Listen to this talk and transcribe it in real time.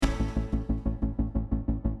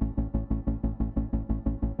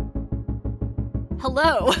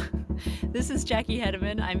Hello! This is Jackie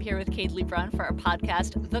Hedeman. I'm here with Cade Lebron for our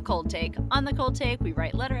podcast, The Cold Take. On The Cold Take, we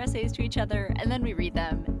write letter essays to each other, and then we read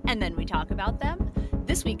them, and then we talk about them.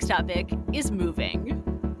 This week's topic is moving.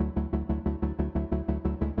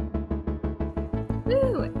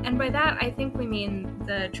 Woo! And by that, I think we mean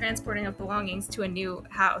the transporting of belongings to a new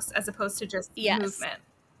house, as opposed to just movement.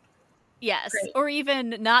 Yes, Great. or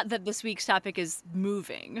even not that this week's topic is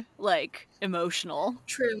moving, like emotional.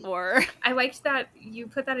 True. Or I liked that you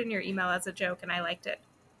put that in your email as a joke, and I liked it.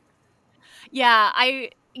 Yeah,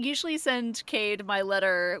 I usually send Cade my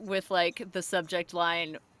letter with like the subject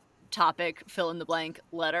line, topic, fill in the blank,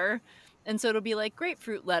 letter. And so it'll be like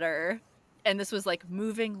grapefruit letter. And this was like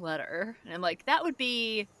moving letter. And I'm like, that would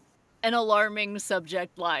be an alarming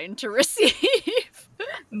subject line to receive.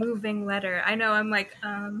 Moving letter. I know, I'm like,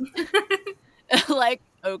 like,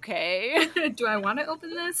 okay. Do I want to open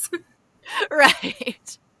this?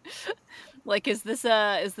 Right. Like, is this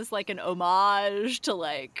like an homage to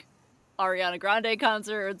like Ariana Grande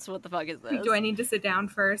concerts? What the fuck is this? Do I need to sit down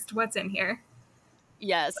first? What's in here?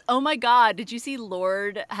 Yes. Oh my god, did you see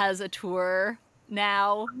Lorde has a tour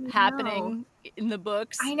now happening in the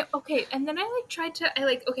books? I know. Okay, and then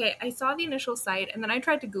I saw the initial site, and then I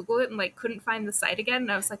tried to Google it and like couldn't find the site again,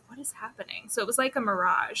 and I was like, what is happening? So it was like a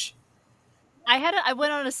mirage. I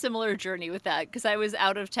went on a similar journey with that because I was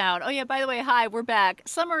out of town. Oh yeah, by the way, hi, we're back.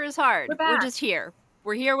 Summer is hard. We're just here.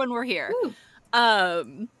 We're here when we're here. Woo.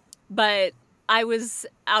 But I was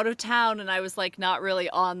out of town and I was like not really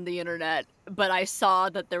on the internet, but I saw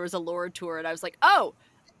that there was a Lorde tour and I was like, oh,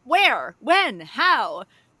 where, when, how?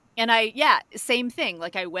 And same thing.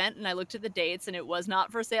 Like I went and I looked at the dates and it was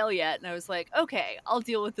not for sale yet. And I was like, okay, I'll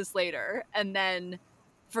deal with this later. And then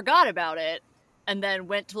forgot about it and then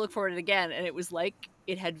went to look for it again. And it was like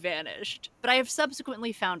it had vanished. But I have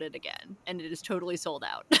subsequently found it again and it is totally sold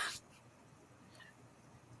out.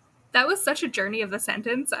 That was such a journey of the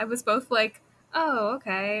sentence. I was both like, oh,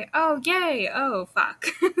 okay. Oh, yay. Oh, fuck.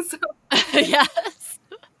 So, yes.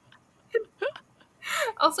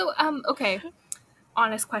 Also, okay.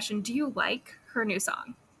 Honest question. Do you like her new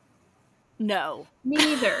song? No. Me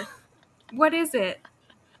neither. What is it?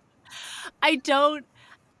 I'm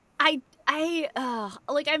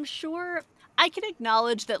sure I can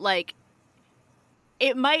acknowledge that, like,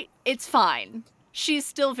 it's fine. She's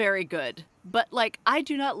still very good. But, like, I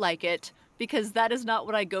do not like it because that is not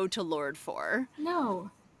what I go to Lorde for. No.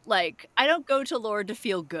 Like, I don't go to Lorde to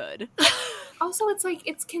feel good. Also, it's like,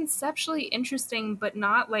 it's conceptually interesting, but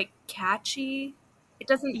not, like, catchy. It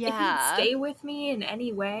doesn't stay with me in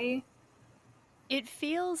any way. It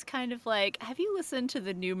feels kind of like, have you listened to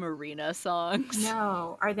the new Marina songs?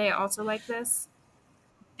 No. Are they also like this?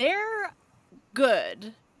 They're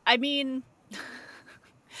good. I mean,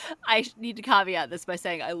 I need to caveat this by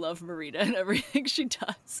saying I love Marina and everything she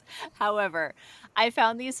does. However, I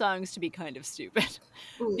found these songs to be kind of stupid.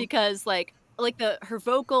 Ooh. Because her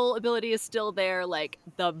vocal ability is still there, like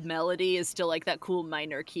the melody is still like that cool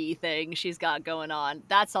minor key thing she's got going on.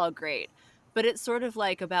 That's all great. But it's sort of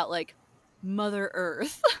like about like Mother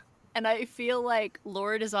Earth. And I feel like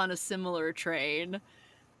Lorde is on a similar train.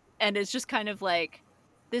 And it's just kind of like,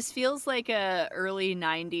 this feels like a early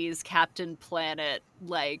 90s Captain Planet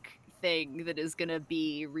like thing that is gonna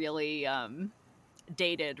be really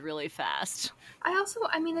dated really fast. It's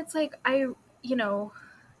like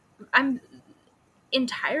I'm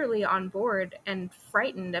entirely on board and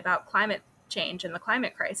frightened about climate change and the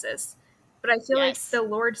climate crisis. But I feel like the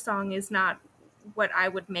Lorde song is not what I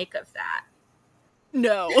would make of that.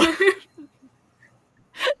 No.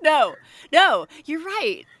 No, you're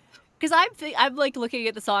right. Because I'm like looking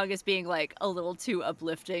at the song as being like a little too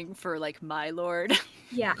uplifting for like my Lorde.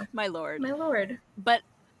 Yeah. My Lord. My Lord. But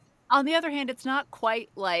on the other hand, it's not quite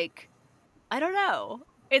like, I don't know.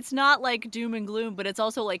 It's not like doom and gloom, but it's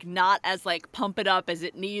also like not as like pump it up as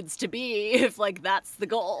it needs to be if like that's the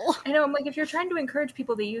goal. I know, I'm like, if you're trying to encourage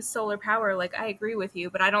people to use solar power, like I agree with you,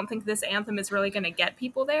 but I don't think this anthem is really going to get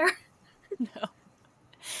people there. No.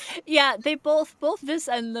 Yeah, they both this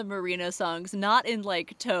and the Marina songs, not in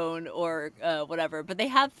like tone or whatever, but they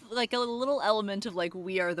have like a little element of like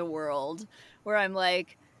We Are the World, where I'm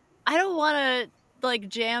like, I don't want to like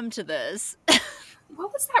jam to this.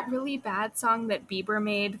 What was that really bad song that Bieber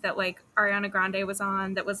made that like Ariana Grande was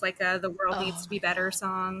on that was like The World Needs to Be Better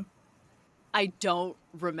song? I don't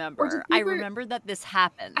remember. I remember that this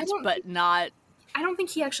happened, but not... I don't think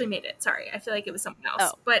he actually made it. Sorry. I feel like it was someone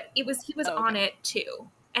else. But he was on it too.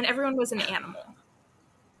 And everyone was an animal.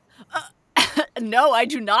 No, I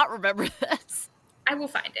do not remember this. I will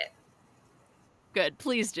find it. Good.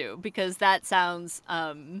 Please do, because that sounds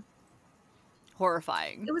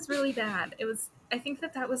horrifying. It was really bad. I think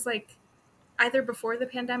that that was like either before the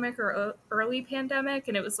pandemic or early pandemic,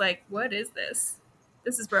 and it was like, what is this?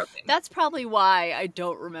 This is broken. That's probably why I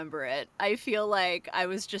don't remember it. I feel like I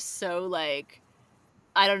was just so like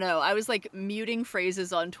I don't know. I was like muting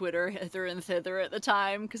phrases on Twitter hither and thither at the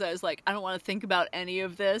time because I was like, I don't want to think about any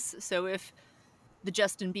of this. So if the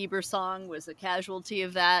Justin Bieber song was a casualty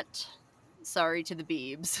of that, sorry to the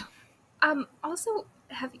Biebs. Also,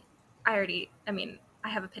 I mean, I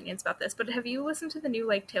have opinions about this, but have you listened to the new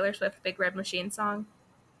like Taylor Swift Big Red Machine song?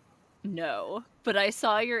 No, but I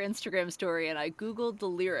saw your Instagram story and I Googled the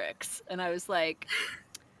lyrics and I was like,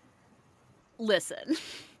 listen,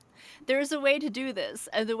 there's a way to do this.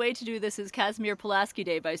 And the way to do this is Casimir Pulaski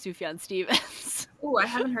Day by Sufjan Stevens. Oh, I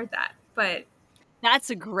haven't heard that, but That's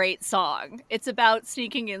a great song. It's about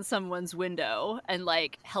sneaking in someone's window and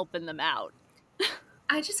like helping them out.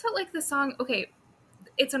 I just felt like the song, okay,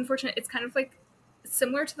 it's unfortunate. It's kind of like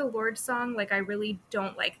similar to the Lorde song. Like, I really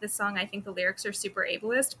don't like this song. I think the lyrics are super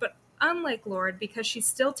ableist, but unlike Lorde, because she's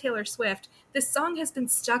still Taylor Swift, this song has been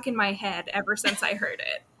stuck in my head ever since I heard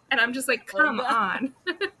it. And I'm just like, Oh come no. on.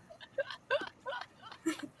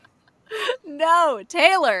 No,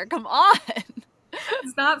 Taylor, come on.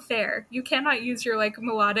 It's not fair. You cannot use your like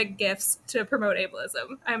melodic gifts to promote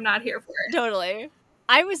ableism. I'm not here for it. Totally.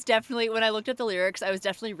 I was definitely, when I looked at the lyrics, I was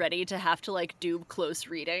definitely ready to have to like do close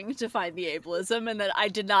reading to find the ableism, and then I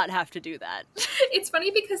did not have to do that. It's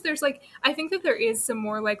funny because there's like, I think that there is some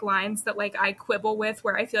more like lines that like I quibble with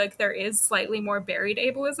where I feel like there is slightly more buried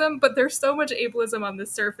ableism, but there's so much ableism on the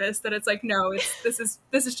surface that it's like, no, this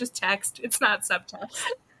is just text. It's not subtext.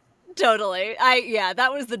 Totally. Yeah,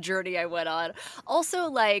 that was the journey I went on. Also,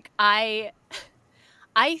 like, I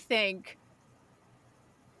think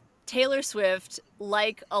Taylor Swift,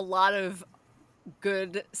 like a lot of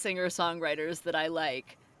good singer-songwriters that I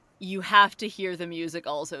like, you have to hear the music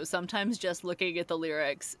also. Sometimes just looking at the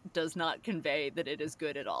lyrics does not convey that it is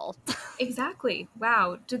good at all. Exactly.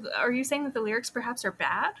 Wow. Are you saying that the lyrics perhaps are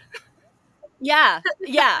bad? Yeah,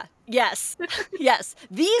 yes, yes.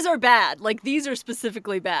 These are bad. Like, these are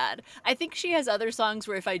specifically bad. I think she has other songs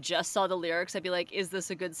where if I just saw the lyrics, I'd be like, is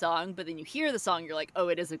this a good song? But then you hear the song, you're like, oh,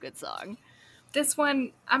 it is a good song. This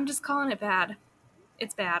one, I'm just calling it bad.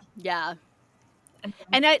 It's bad. Yeah. And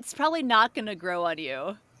And it's probably not going to grow on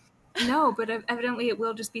you. no, but evidently it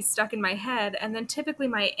will just be stuck in my head. And then typically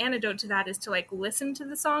my antidote to that is to like listen to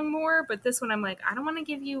the song more. But this one, I'm like, I don't want to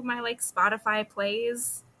give you my like Spotify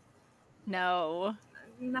plays. No.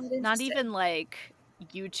 I'm not Not interested. even like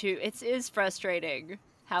YouTube. It is frustrating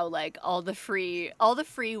how like all the free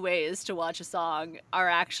ways to watch a song are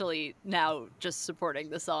actually now just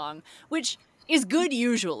supporting the song, which is good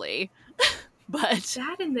usually. But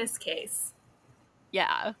Bad in this case.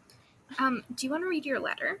 yeah. Do you want to read your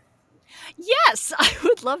letter? Yes, I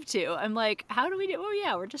would love to. I'm like, how do we do? Oh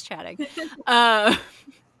yeah, we're just chatting. Uh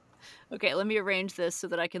okay, let me arrange this so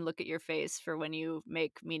that I can look at your face for when you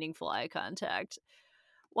make meaningful eye contact.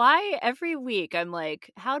 Why every week I'm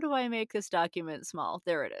like, how do I make this document small?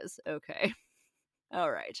 There it is. Okay. All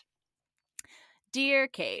right. Dear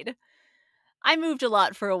Cade, I moved a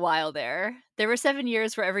lot for a while there. There were 7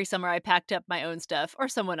 years where every summer I packed up my own stuff, or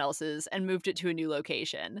someone else's, and moved it to a new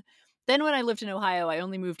location. Then when I lived in Ohio, I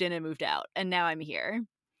only moved in and moved out, and now I'm here.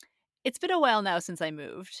 It's been a while now since I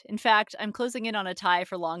moved. In fact, I'm closing in on a tie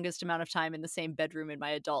for longest amount of time in the same bedroom in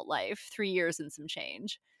my adult life, 3 years and some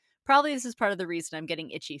change. Probably this is part of the reason I'm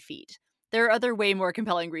getting itchy feet. There are other way more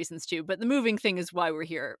compelling reasons too, but the moving thing is why we're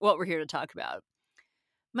here, what we're here to talk about.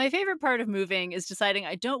 My favorite part of moving is deciding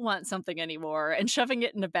I don't want something anymore and shoving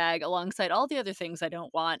it in a bag alongside all the other things I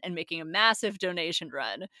don't want and making a massive donation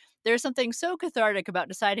run. There's something so cathartic about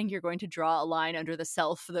deciding you're going to draw a line under the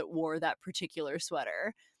self that wore that particular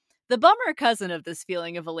sweater. The bummer cousin of this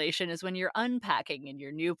feeling of elation is when you're unpacking in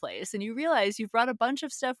your new place and you realize you've brought a bunch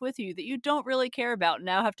of stuff with you that you don't really care about and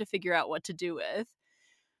now have to figure out what to do with.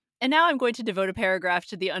 And now I'm going to devote a paragraph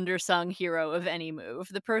to the undersung hero of any move,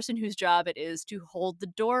 the person whose job it is to hold the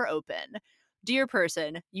door open. Dear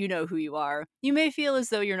person, you know who you are. You may feel as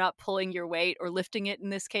though you're not pulling your weight or lifting it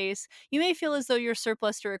in this case. You may feel as though you're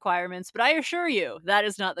surplus to requirements, but I assure you that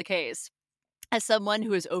is not the case. As someone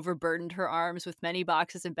who has overburdened her arms with many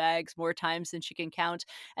boxes and bags more times than she can count,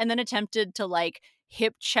 and then attempted to, like,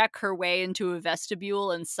 hip check her way into a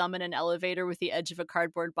vestibule and summon an elevator with the edge of a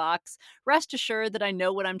cardboard box, rest assured that I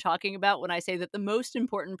know what I'm talking about when I say that the most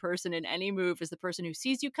important person in any move is the person who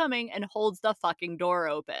sees you coming and holds the fucking door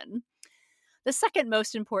open. The second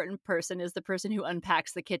most important person is the person who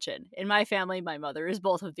unpacks the kitchen. In my family, my mother is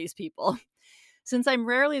both of these people. Since I'm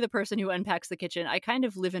rarely the person who unpacks the kitchen, I kind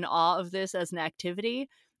of live in awe of this as an activity.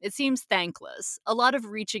 It seems thankless. A lot of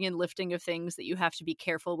reaching and lifting of things that you have to be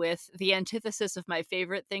careful with. The antithesis of my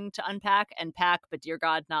favorite thing to unpack and pack, but dear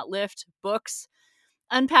God, not lift books.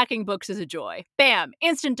 Unpacking books is a joy. Bam!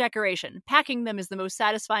 Instant decoration. Packing them is the most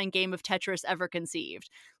satisfying game of Tetris ever conceived.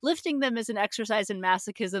 Lifting them is an exercise in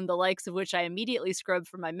masochism, the likes of which I immediately scrub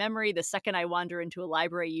from my memory the second I wander into a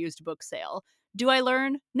library used book sale. Do I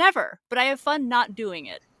learn? Never, but I have fun not doing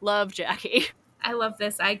it. Love, Jackie. I love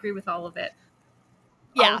this. I agree with all of it.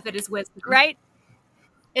 All Yeah, of it is wisdom. right?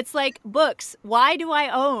 It's like books. Why do I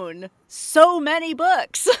own so many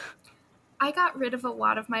books? I got rid of a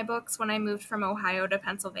lot of my books when I moved from Ohio to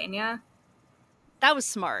Pennsylvania, That was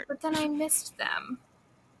smart. but then I missed them.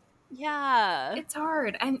 Yeah. It's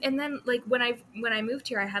hard. And then like when I moved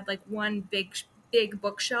here, I had like one big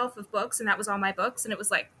bookshelf of books, and that was all my books, and it was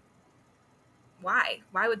like, why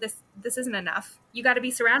would this isn't enough? You got to be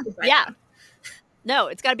surrounded by Yeah. them. No,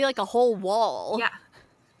 it's got to be like a whole wall. Yeah.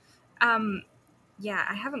 Yeah,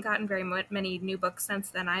 I haven't gotten very many new books since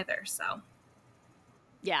then either, so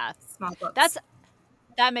Yeah. small books.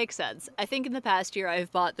 That makes sense. I think in the past year I've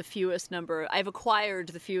acquired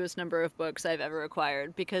the fewest number of books I've ever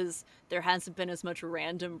acquired because there hasn't been as much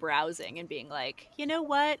random browsing and being like, you know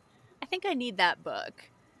what? I think I need that book.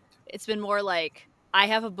 It's been more like, I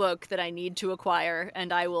have a book that I need to acquire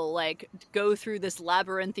and I will like go through this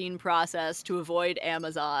labyrinthine process to avoid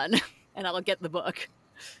Amazon and I'll get the book.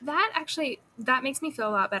 That makes me feel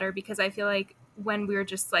a lot better, because I feel like when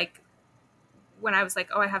I was like,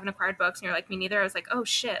 oh, I haven't acquired books, and you're like, me neither, I was like, oh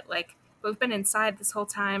shit, like we've been inside this whole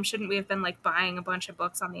time. Shouldn't we have been like buying a bunch of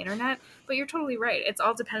books on the internet? But you're totally right. It's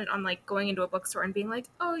all dependent on like going into a bookstore and being like,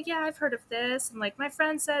 oh yeah, I've heard of this, and like my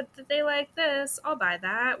friend said that they like this. I'll buy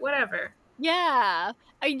that. Whatever. Yeah.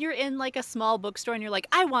 You're in like a small bookstore and you're like,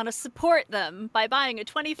 I want to support them by buying a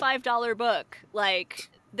 $25 book. Like,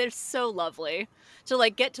 they're so lovely. To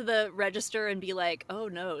like get to the register and be like, oh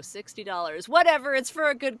no, $60. Whatever, it's for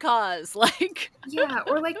a good cause. Like, Yeah,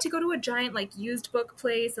 or like to go to a giant like used book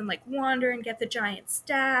place and like wander and get the giant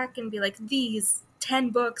stack and be like, these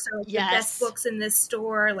 10 books are like the best yes. books in this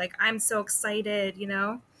store. Like, I'm so excited, you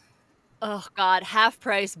know? Oh God, half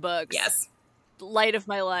price books. Yes. Light of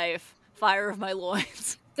my life. Fire of my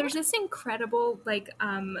loins. There's this incredible like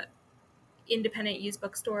independent used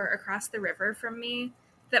bookstore across the river from me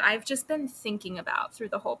that I've just been thinking about through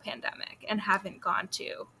the whole pandemic and haven't gone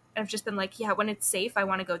to. I've just been like, yeah, when it's safe, I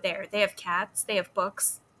want to go there. They have cats, they have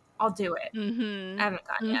books. I'll do it. I haven't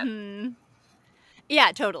gone yet.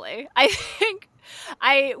 Yeah, totally. I think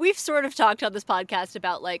we've sort of talked on this podcast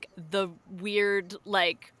about like the weird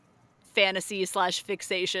like fantasy /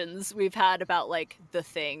 fixations we've had about like The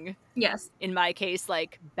Thing. Yes. In my case,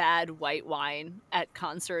 like bad white wine at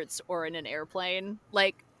concerts or in an airplane.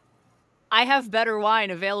 Like, I have better wine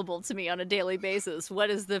available to me on a daily basis. What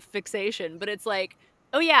is the fixation? But it's like,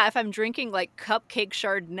 oh yeah, if I'm drinking like cupcake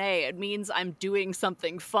Chardonnay, it means I'm doing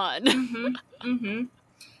something fun.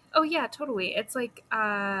 Oh yeah, totally. It's like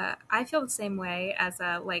I feel the same way as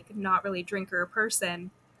a like not really drinker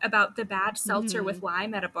person about the bad seltzer with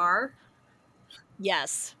lime at a bar.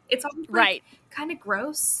 Yes. It's always like Right. kind of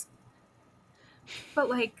gross, but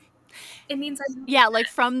like it means Yeah, like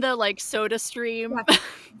from the like soda stream.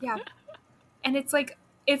 yeah. And it's like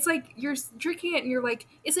you're drinking it and you're like,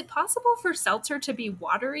 is it possible for seltzer to be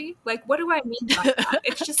watery? Like, what do I mean by that?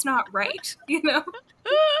 It's just not right, you know?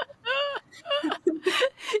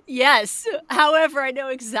 Yes. However, I know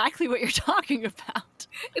exactly what you're talking about.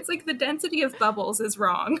 It's like the density of bubbles is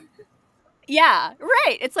wrong. Yeah,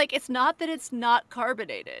 right. It's like, it's not that it's not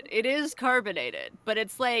carbonated. It is carbonated, but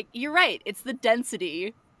it's like, you're right. It's the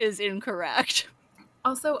density is incorrect.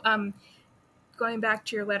 Also, going back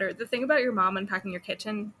to your letter, the thing about your mom unpacking your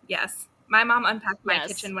kitchen, yes. My mom unpacked my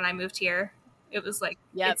kitchen when I moved here. It was like,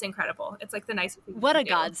 it's incredible. It's like the nicest thing. What a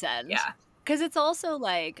godsend. Yeah. Because it's also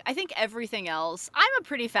like, I think everything else, I'm a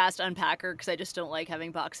pretty fast unpacker because I just don't like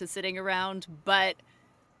having boxes sitting around, but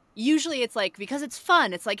usually it's like, because it's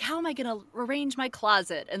fun, it's like, how am I going to arrange my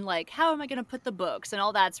closet? And like, how am I going to put the books? And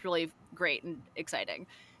all that's really great and exciting.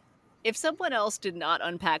 If someone else did not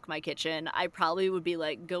unpack my kitchen, I probably would be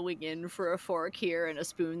like going in for a fork here and a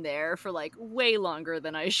spoon there for like way longer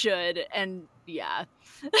than I should. And yeah.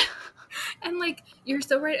 And like, you're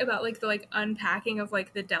so right about like the like unpacking of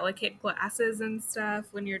like the delicate glasses and stuff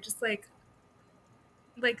when you're just like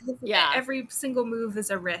every single move is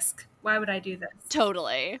a risk. Why would I do this?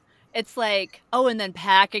 Totally. It's like, oh, and then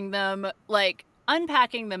packing them, like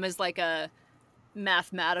unpacking them is like a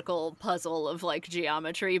mathematical puzzle of like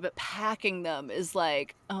geometry, but packing them is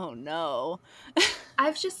like, oh no.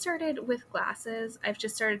 I've just started with glasses. I've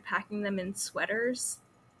just started packing them in sweaters.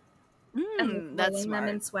 and like That's rolling them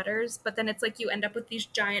in smart. sweaters, but then it's like you end up with these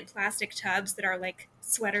giant plastic tubs that are like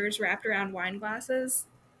sweaters wrapped around wine glasses.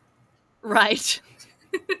 Right.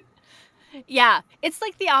 Yeah, it's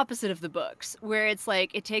like the opposite of the books, where it's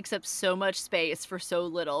like it takes up so much space for so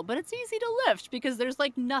little, but it's easy to lift because there's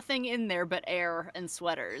like nothing in there but air and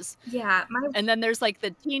sweaters. Yeah, my And then there's like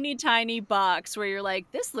the teeny tiny box where you're like,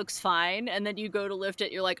 this looks fine. And then you go to lift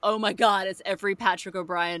it, you're like, oh my God, it's every Patrick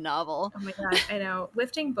O'Brien novel. oh my god, I know.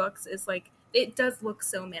 Lifting books is like it does look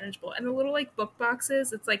so manageable. And the little like book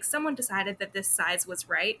boxes, it's like someone decided that this size was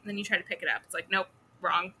right, and then you try to pick it up. It's like, nope,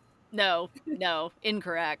 wrong. No, no,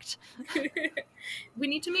 incorrect. We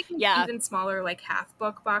need to make like, Yeah, even smaller like half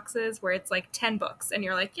book boxes where it's like 10 books and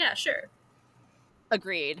you're like, yeah, sure.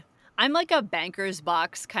 agreed. I'm like a banker's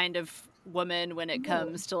box kind of woman when it Ooh.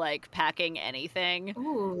 comes to like packing anything.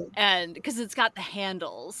 Ooh. And because it's got the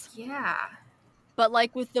handles. Yeah. But,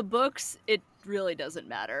 like, with the books, it really doesn't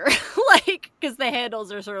matter. Like, because the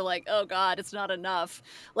handles are sort of like, "Oh god, it's not enough."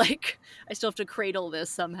 Like, I still have to cradle this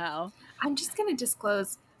somehow. I'm just going to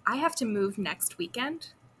disclose I have to move next weekend.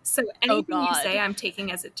 So Oh anything you say, god. I'm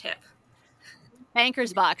taking as a tip.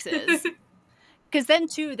 Banker's boxes. Because then,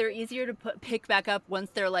 too, they're easier to pick back up once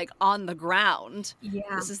they're, like, on the ground. Yeah.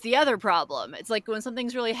 This is the other problem. It's like when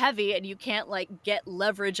something's really heavy and you can't, like, get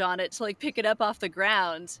leverage on it to, like, pick it up off the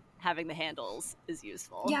ground, having the handles is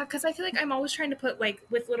useful. Yeah, because I feel like I'm always trying to put like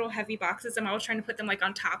with little heavy boxes, I'm always trying to put them like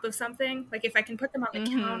on top of something. Like if I can put them on the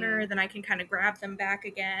counter, Mhm. then I can kind of grab them back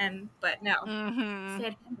again. But no, Mhm.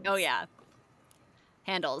 sad Oh, handles. yeah.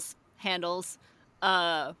 Handles. Handles.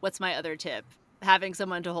 What's my other tip? Having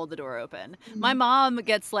someone to hold the door open. My Mm. mom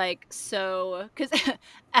gets like so cuz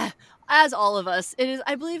as all of us, it is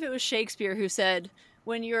I believe it was Shakespeare who said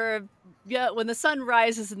when you're yeah, when the sun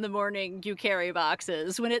rises in the morning, you carry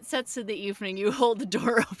boxes. When it sets in the evening, you hold the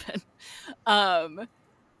door open. Um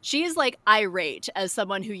she's like irate as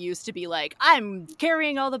someone who used to be like, I'm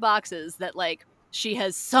carrying all the boxes that like she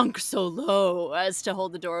has sunk so low as to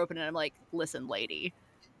hold the door open. And I'm like, listen, lady,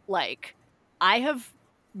 like, I have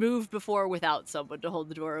moved before without someone to hold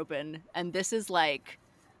the door open, and this is like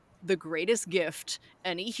the greatest gift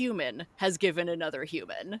any human has given another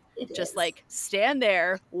human. It Just is. like stand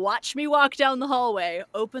there, watch me walk down the hallway,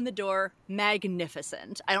 open the door,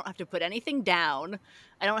 magnificent. I don't have to put anything down.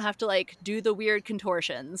 I don't have to like do the weird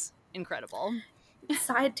contortions. Incredible.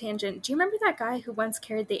 Side tangent. Do you remember that guy who once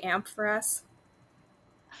carried the amp for us?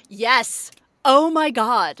 Yes. Oh my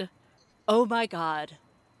god. Oh my god.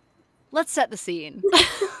 Let's set the scene.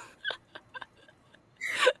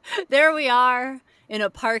 There we are in a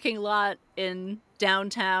parking lot in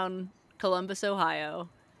downtown Columbus, Ohio.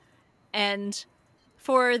 And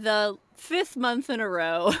for the 5th month in a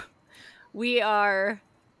row, we are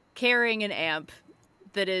carrying an amp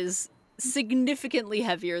that is significantly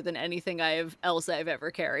heavier than anything I've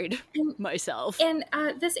ever carried And myself. and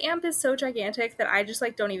this amp is so gigantic that I just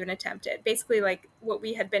like don't even attempt it. Basically, like what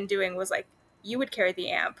we had been doing was like you would carry the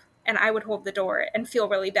amp and I would hold the door and feel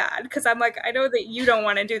really bad because I'm like I know that you don't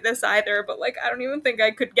want to do this either, but like I don't even think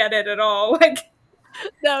I could get it at all. Like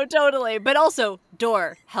No, totally. But also,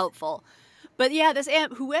 door, helpful. But yeah, this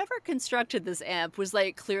amp, whoever constructed this amp was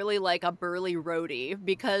like clearly like a burly roadie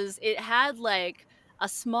because it had like a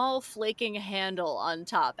small flaking handle on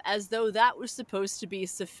top, as though that was supposed to be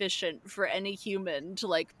sufficient for any human to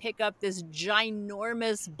like pick up this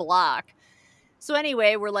ginormous block. So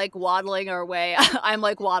anyway, we're like waddling our way. I'm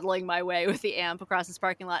like waddling my way with the amp across this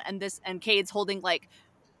parking lot, and Cade's holding like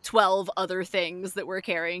 12 other things that we're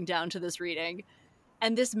carrying down to this reading.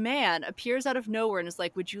 And this man appears out of nowhere and is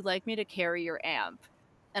like, would you like me to carry your amp?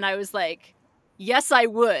 And I was like, yes, I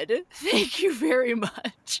would. Thank you very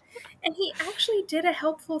much. and he actually did a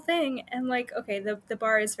helpful thing and like okay, the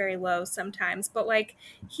bar is very low sometimes, but like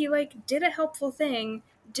he like did a helpful thing,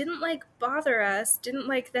 didn't like bother us, didn't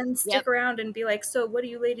like then Yep. stick around and be like, so what are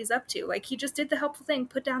you ladies up to? Like he just did the helpful thing,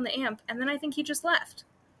 put down the amp, and then I think he just left.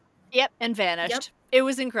 Yep. And Yep. vanished. It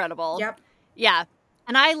was incredible. Yep. Yeah.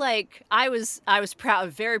 And I was proud,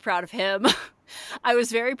 very proud of him. I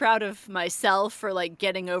was very proud of myself for like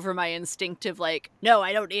getting over my instinctive, like, no,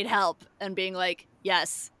 I don't need help. And being like,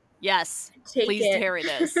 yes, yes, Take please it. carry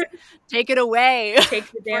this. Take it away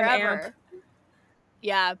Take the damn amp. forever.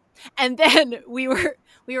 Yeah. And then we were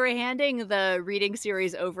handing the reading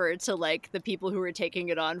series over to like the people who were taking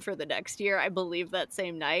it on for the next year, I believe that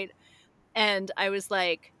same night. And I was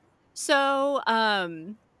like, so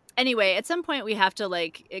anyway, at some point we have to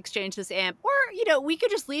like exchange this amp or we could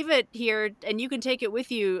just leave it here and you can take it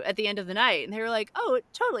with you at the end of the night. And they were like, "Oh,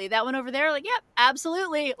 totally. That one over there." Like, "Yep,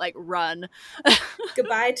 absolutely." Like, run.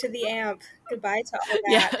 Goodbye to the amp. Goodbye to all that.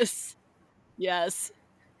 Yes. Yes.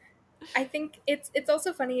 I think it's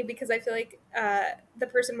also funny because I feel like the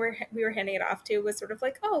person we were handing it off to was sort of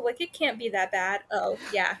like, oh, like it can't be that bad. Oh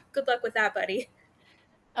yeah, good luck with that, buddy.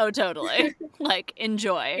 Oh, totally. Like,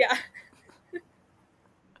 enjoy. Yeah.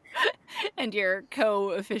 And your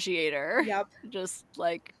co-officiator, Yep. just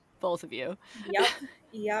like both of you. Yep.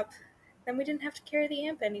 Yep. Then we didn't have to carry the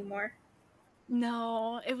amp anymore.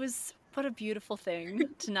 No, it was what a beautiful thing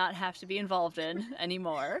to not have to be involved in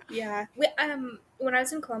anymore. Yeah. When I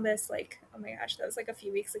was in Columbus, like, oh my gosh, that was like a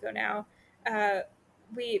few weeks ago now. Uh,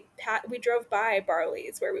 we drove by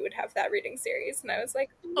Barley's where we would have that reading series, and I was like,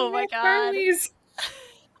 oh Oh my my gosh, god. Barley's.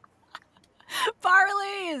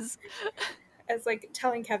 Barley's! I was like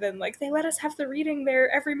telling Kevin, like, they let us have the reading there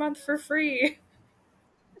every month for free.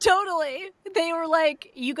 Totally. They were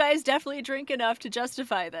like, you guys definitely drink enough to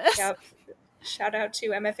justify this. Yep. Shout out to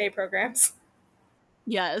MFA programs.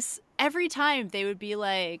 Yes. Every time they would be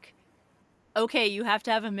like, okay, you have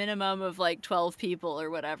to have a minimum of like 12 people or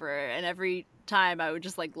whatever. And every time I would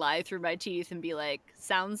just like lie through my teeth and be like,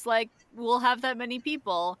 sounds like we'll have that many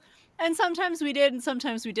people. And sometimes we did and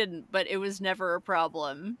sometimes we didn't, but it was never a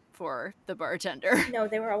problem for the bartender. No,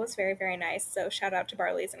 they were always very, very nice. So shout out to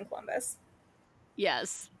Barley's in Columbus.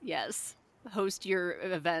 Yes, yes. Host your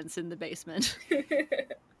events in the basement.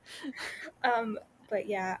 um, but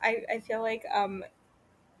yeah, I feel like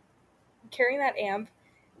carrying that amp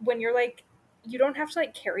when you're like you don't have to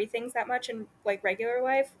like carry things that much in like regular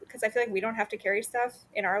life because I feel like we don't have to carry stuff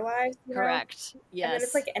in our lives, you know. Correct. And then it's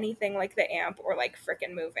Yes. like anything like the amp or like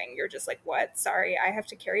frickin' moving. You're just like, what? Sorry, I have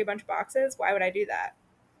to carry a bunch of boxes. Why would I do that?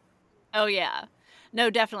 Oh, yeah.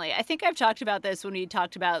 No, definitely. I think I've talked about this when we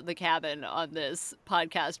talked about the cabin on this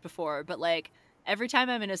podcast before, but like every time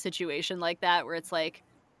I'm in a situation like that where it's like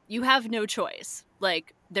you have no choice,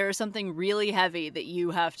 like there's something really heavy that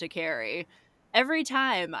you have to carry, every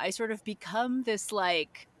time I sort of become this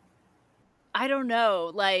like, I don't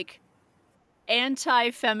know, like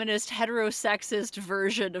anti-feminist heterosexist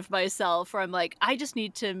version of myself where I'm like, I just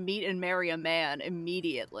need to meet and marry a man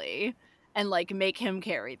immediately and like make him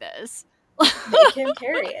carry this. Make him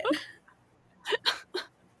carry it.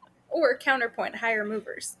 Or counterpoint, hire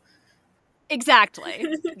movers. Exactly.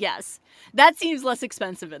 Yes. That seems less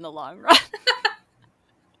expensive in the long run.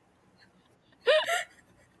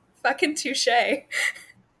 Fucking touche.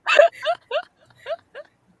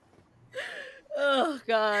 Oh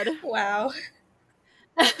god. Wow.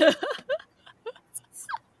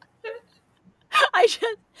 I just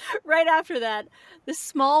right after that, this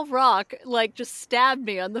small rock like just stabbed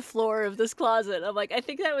me on the floor of this closet. I'm like, I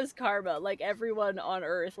think that was karma. Like everyone on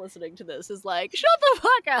earth listening to this is like, shut the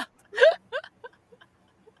fuck up.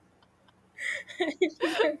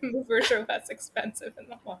 Movers are less expensive in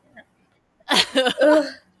the long run. Ugh,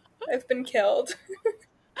 I've been killed.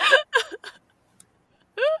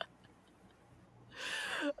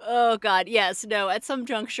 Oh god, yes, no, at some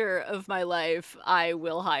juncture of my life I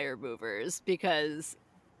will hire movers because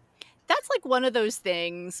that's like one of those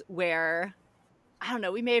things where I don't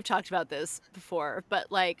know, we may have talked about this before,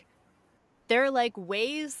 but like there are like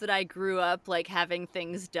ways that I grew up like having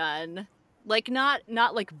things done. Like not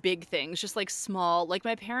like big things, just like small. Like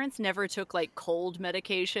my parents never took like cold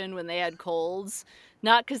medication when they had colds.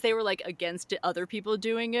 Not because they were like against other people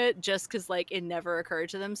doing it, just because like it never occurred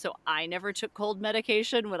to them. So I never took cold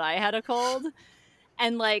medication when I had a cold.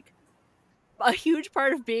 And like a huge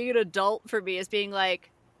part of being an adult for me is being like,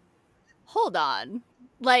 hold on.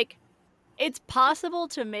 Like it's possible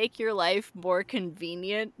to make your life more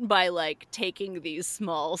convenient by like taking these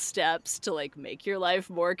small steps to like make your life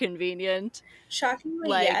more convenient, Shockingly,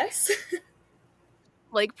 like yes.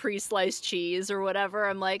 pre-sliced cheese or whatever.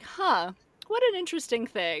 I'm like, huh, what an interesting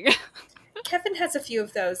thing. Kevin has a few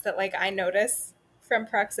of those that like I notice from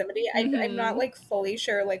proximity. I'm not Mhm. like fully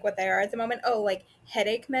sure like what they are at the moment. Oh, like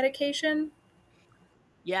headache medication.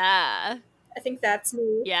 Yeah. I think that's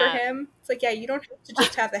new for Yeah. him. It's like, yeah, you don't have to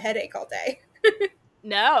just have a headache all day.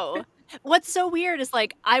 No. What's so weird is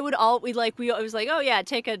like I would all we it was like, oh yeah,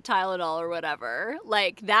 take a Tylenol or whatever.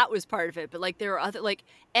 Like that was part of it, but like there were other like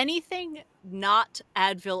anything not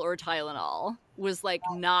Advil or Tylenol was like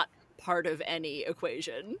not part of any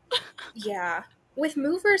equation. Yeah. With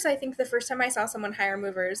movers, I think the first time I saw someone hire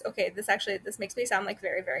movers, okay, this makes me sound like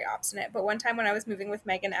very, very obstinate, but one time when I was moving with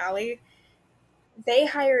Meg and Allie, they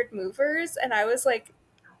hired movers and I was like,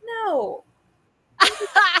 no,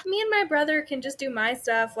 me and my brother can just do my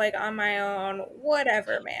stuff like on my own,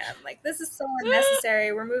 whatever, man. Like this is so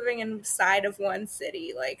unnecessary. We're moving inside of one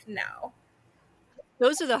city. Like, no.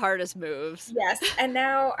 Those are the hardest moves. Yes. And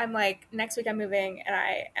now I'm like, next week I'm moving and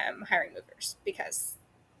I am hiring movers because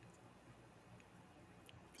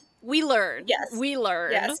We learn. Yes. We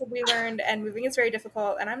learn. Yes, we learned, and moving is very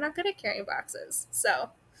difficult, and I'm not good at carrying boxes. So,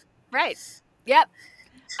 Right. Yep.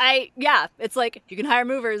 Yeah, it's like you can hire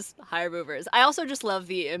movers, hire movers. I also just love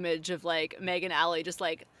the image of like Meg and Allie just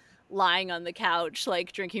like lying on the couch,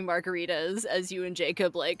 like drinking margaritas as you and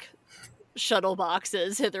Jacob like shuttle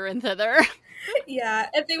boxes hither and thither. yeah,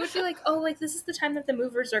 and they would be like, "Oh, like this is the time that the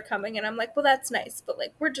movers are coming," and I'm like, "Well, that's nice, but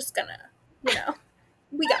like we're just gonna, you know,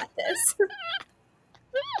 we got this."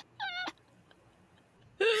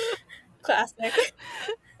 Classic.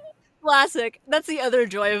 Classic. That's the other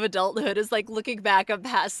joy of adulthood is like looking back on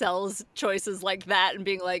past selves choices like that and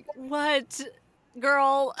being like, "What,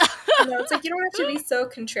 girl?" I know it's like you don't have to be so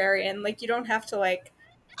contrarian. Like you don't have to like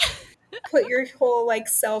put your whole like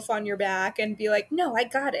self on your back and be like, "No, I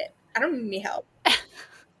got it. I don't need any help."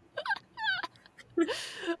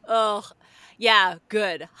 Oh, yeah,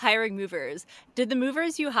 good. Hiring movers. Did the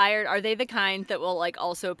movers you hired, are they the kind that will like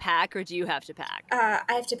also pack or do you have to pack? I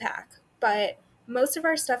have to pack, but most of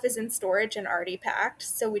our stuff is in storage and already packed,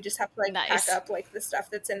 so we just have to like pack Nice. up like the stuff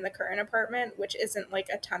that's in the current apartment, which isn't like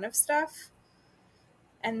a ton of stuff.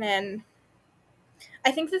 And then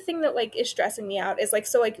I think the thing that like is stressing me out is like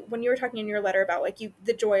so like when you were talking in your letter about like you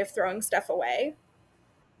the joy of throwing stuff away.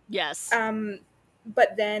 Yes. Um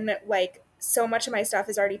but then like so much of my stuff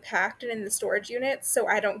is already packed and in the storage unit, so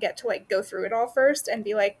I don't get to like go through it all first and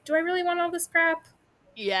be like, "Do I really want all this crap?"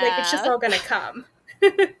 Like it's just Yeah. all going to come.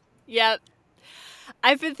 Yep.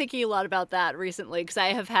 I've been thinking a lot about that recently because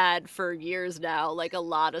I have had for years now, like a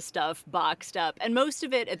lot of stuff boxed up. And most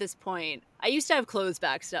of it at this point, I used to have clothes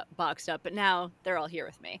boxed up, but now they're all here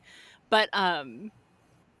with me. But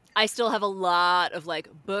I still have a lot of like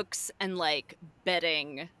books and like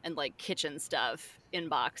bedding and like kitchen stuff in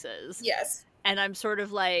boxes. Yes. And I'm sort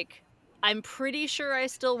of like, I'm pretty sure I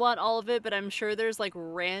still want all of it, but I'm sure there's like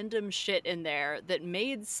random shit in there that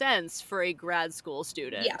made sense for a grad school Yeah.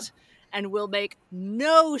 student and will make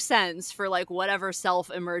no sense for like whatever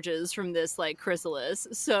self emerges from this like chrysalis.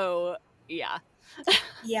 So, yeah.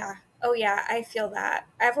 Yeah. Oh yeah, I feel that.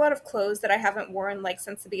 I have a lot of clothes that I haven't worn like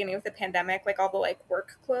since the beginning of the pandemic, like all the like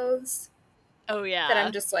work clothes Oh, that I'm yeah.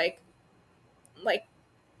 just like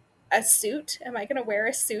a suit. Am I going to wear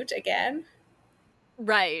a suit again?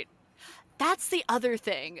 Right. That's the other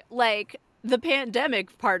thing. Like, the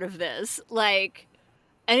pandemic part of this, like,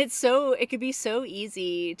 and it could be so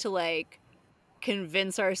easy to like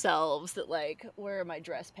convince ourselves that like where are my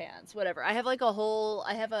dress pants, whatever. I have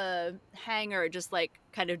a hanger just like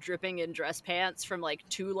kind of dripping in dress pants from like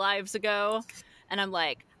 2 lives ago, and I'm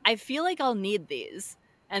like, I feel like I'll need these,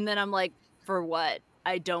 and then I'm like, for what?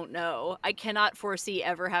 I don't know. I cannot foresee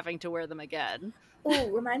ever having to wear them again. Oh,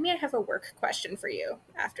 remind me I have a work question for you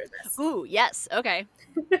after this. Ooh, yes. Okay,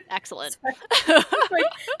 excellent. Sorry. Like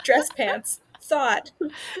dress pants. Thought.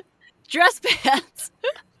 Dress pants.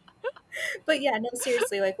 But yeah, no,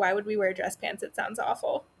 seriously, like why would we wear dress pants? It sounds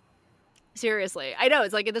awful. Seriously, I know,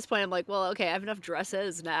 it's like at this point I'm like, well, okay, I have enough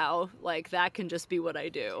dresses now, like that can just be what I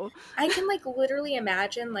do. I can like literally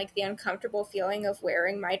imagine like the uncomfortable feeling of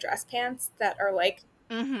wearing my dress pants that are like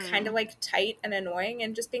kind of Mm-hmm. like tight and annoying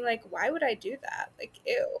and just being like, why would I do that? Like,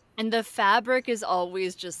 ew. And the fabric is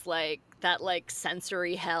always just like that, like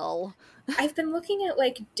sensory hell. I've been looking at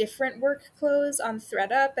like different work clothes on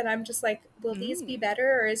ThreadUp and I'm just like, will these be Mm.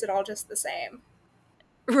 better or is it all just the same?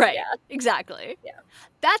 Right, Yeah, exactly. yeah.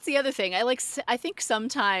 That's the other thing. I think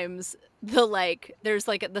sometimes the like there's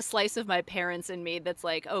like the slice of my parents in me that's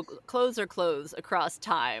like, oh, clothes are clothes across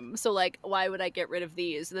time. So like, why would I get rid of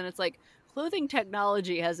these? And then it's like clothing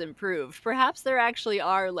technology has improved. Perhaps there actually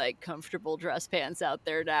are like comfortable dress pants out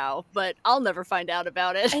there now, but I'll never find out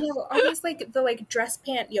about it. I know, are these like the like dress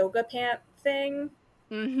pant yoga pant thing?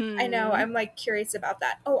 I know, Mm-hmm. I'm like curious about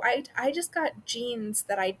that. Oh, I just got jeans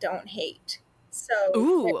that I don't hate. So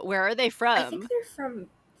Ooh, where are they I think from? they're from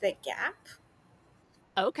the Gap.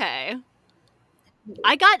 Okay.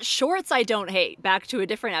 I got shorts I don't hate. Back to a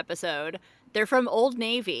different episode. They're from Old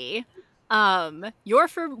Navy. Your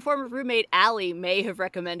former roommate Allie may have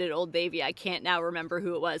recommended Old Navy. I can't now remember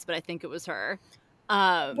who it was, but I think it was her. What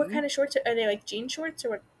Um, kind of shorts are they? Like jean shorts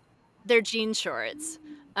or what? they're jean shorts.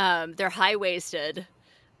 They're high waisted,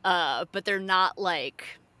 but they're not like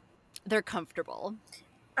they're comfortable.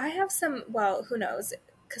 I have some. Well, who knows?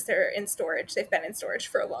 Because they're in storage. They've been in storage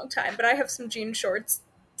for a long time. But I have some jean shorts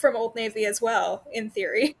from Old Navy as well. In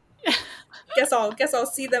theory, guess I'll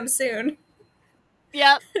see them soon.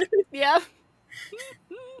 Yep. Yep.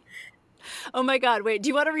 Oh my god, wait, do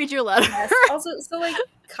you want to read your letter? Yes. Also, so like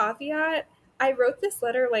caveat. I wrote this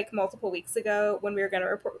letter like multiple weeks ago when we were going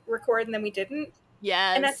to record, and then we didn't.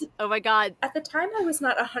 And Yes. Oh my god. at the time, I was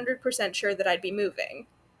not 100% sure that I'd be moving.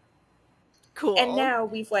 And Cool. now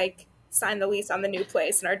we've like signed the lease on the new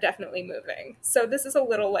place and are definitely moving. So this is a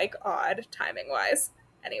little like odd timing wise.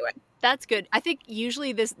 Anyway, That's good. I think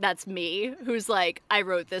usually that's me who's like, I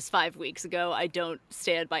wrote this 5 weeks ago. I don't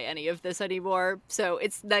stand by any of this anymore. So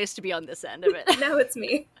it's nice to be on this end of it. now it's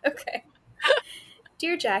me. Okay.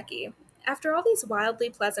 Dear Jackie, after all these wildly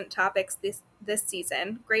pleasant topics this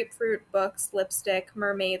season, grapefruit, books, lipstick,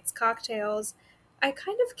 mermaids, cocktails, I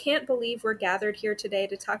kind of can't believe we're gathered here today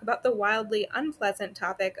to talk about the wildly unpleasant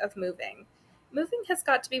topic of moving. Moving has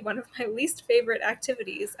got to be one of my least favorite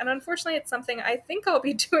activities, and unfortunately, it's something I think I'll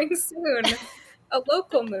be doing soon. A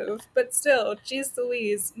local move, but still, geez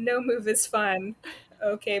Louise, no move is fun.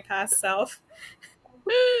 Okay, past self.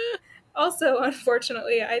 Also,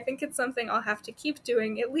 unfortunately, I think it's something I'll have to keep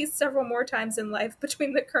doing at least several more times in life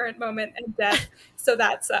between the current moment and death, so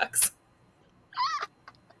that sucks.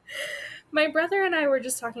 My brother and I were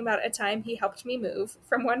just talking about a time he helped me move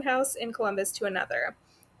from one house in Columbus to another.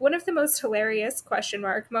 One of the most hilarious question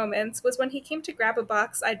mark moments was when he came to grab a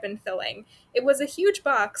box I'd been filling. It was a huge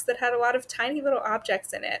box that had a lot of tiny little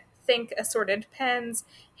objects in it. Think assorted pens,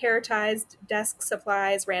 hair ties, desk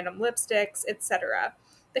supplies, random lipsticks, etc.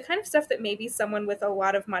 The kind of stuff that maybe someone with a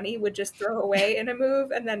lot of money would just throw away in a move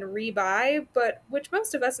and then rebuy, but which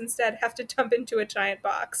most of us instead have to dump into a giant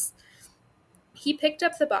box. He picked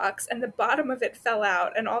up the box, and the bottom of it fell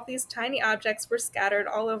out, and all these tiny objects were scattered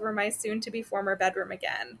all over my soon to be former bedroom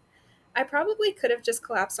again. I probably could have just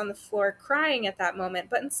collapsed on the floor crying at that moment,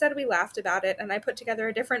 but instead we laughed about it, and I put together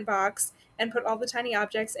a different box and put all the tiny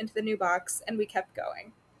objects into the new box, and we kept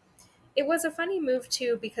going. It was a funny move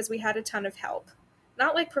too because we had a ton of help.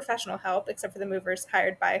 Not like professional help, except for the movers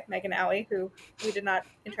hired by Megan Alley, who we did not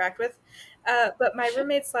interact with. But my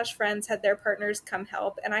roommates slash friends had their partners come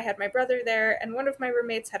help, and I had my brother there, and one of my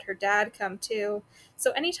roommates had her dad come too.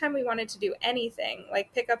 So anytime we wanted to do anything,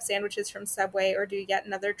 like pick up sandwiches from Subway or do yet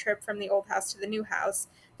another trip from the old house to the new house,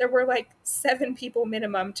 there were like 7 people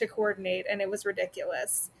minimum to coordinate, and it was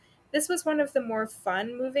ridiculous. This was one of the more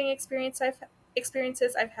fun moving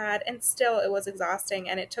experiences I've had, and still it was exhausting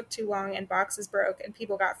and it took too long and boxes broke and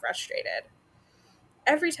people got frustrated.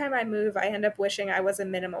 Every time I move, I end up wishing I was a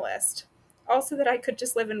minimalist. Also, that I could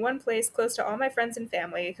just live in one place close to all my friends and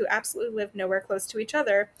family who absolutely live nowhere close to each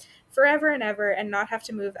other forever and ever and not have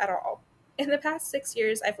to move at all. In the past 6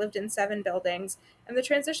 years, I've lived in 7 buildings, and the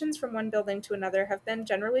transitions from one building to another have been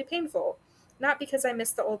generally painful. Not because I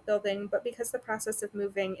miss the old building, but because the process of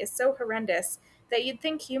moving is so horrendous that you'd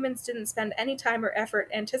think humans didn't spend any time or effort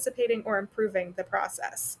anticipating or improving the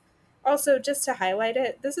process. Also, just to highlight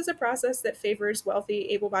it, this is a process that favors wealthy,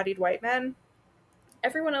 able bodied white men.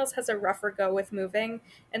 Everyone else has a rougher go with moving,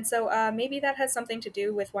 and so maybe that has something to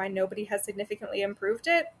do with why nobody has significantly improved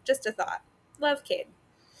it. Just a thought. Love, Kate.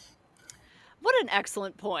 What an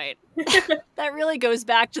excellent point. That really goes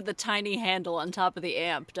back to the tiny handle on top of the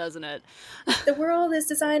amp, doesn't it? The world is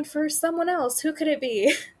designed for someone else. Who could it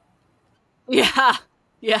be? Yeah.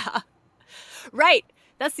 Yeah. Right.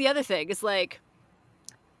 That's the other thing. It's like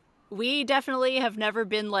we definitely have never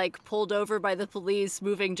been like pulled over by the police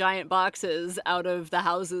moving giant boxes out of the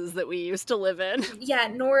houses that we used to live in. Yeah,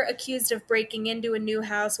 nor accused of breaking into a new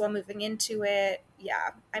house while moving into it.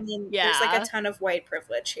 Yeah, I mean, there's like a Yeah. ton of white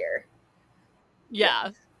privilege here. Yeah,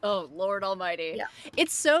 Yeah. Oh, Lord Almighty. yeah.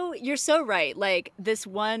 It's so, you're so right. Like, the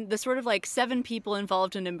sort of like 7 people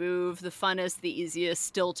involved in a move, the funnest, the easiest,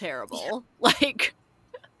 still Yeah. terrible. Like,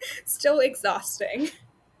 Still exhausting.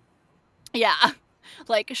 yeah.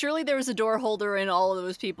 Like, surely there was a door holder in all of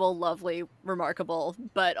those people, lovely, remarkable,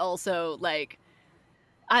 but also, like,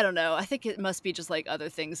 I don't know. I think it must be just like other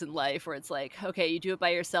things in life where it's like, okay, you do it by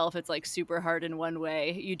yourself, it's like super hard in one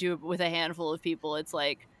way. You do it with a handful of people, it's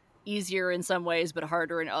like easier in some ways, but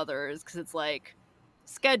harder in others because it's like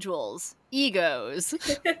schedules, egos,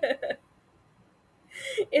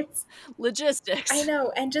 It's I logistics.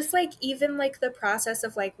 know, and just like even like the process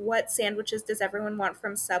of like what sandwiches does everyone want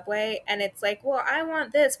from Subway, and it's like, well, I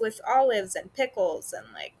want this with olives and pickles and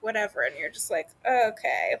like whatever, and you're just like,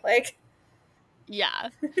 okay, like Yeah.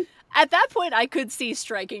 At that point, I could see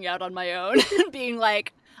striking out on my own and being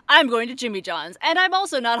like, I'm going to Jimmy John's, and I'm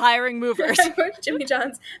also not hiring movers. I'm going to Jimmy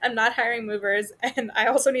John's. I'm not hiring movers, and I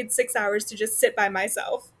also need 6 hours to just sit by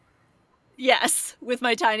myself. Yes, with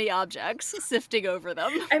my tiny objects, sifting over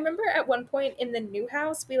them. I remember at one point in the new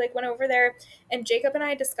house, we like went over there, and Jacob and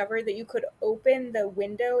I discovered that you could open the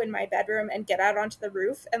window in my bedroom and get out onto the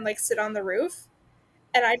roof and like sit on the roof.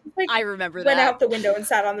 And I just like I remember went that. out the window and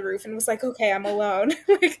sat on the roof and was like, okay, I'm alone.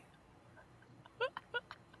 Like,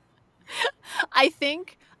 I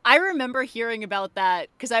think I remember hearing about that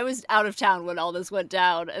because I was out of town when all this went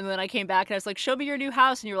down, and then I came back and I was like, "Show me your new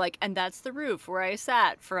house," and you were like, "And that's the roof where I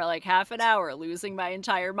sat for like half an hour, losing my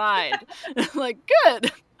entire mind." And I'm like,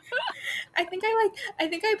 "Good." I think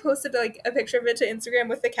I posted like a picture of it to Instagram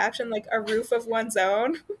with the caption like a roof of one's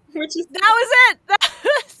own, which is That was it. That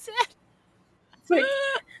was it. like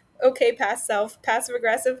okay, past self, passive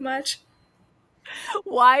aggressive much.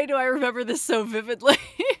 Why do I remember this so vividly?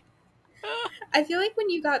 I feel like when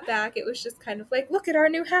you got back, it was just kind of like, look at our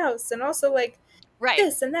new house, and also like Right.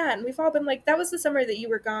 this and that. And we've all been like, that was the summer that you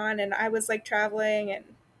were gone, and I was like traveling, and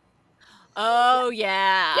Oh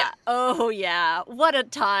yeah, yeah. Oh yeah. What a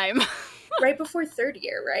time. right before third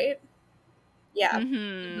year, right? Yeah.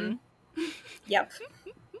 Hmm. Mhm. Yep.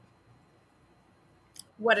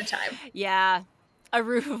 What a time. Yeah. A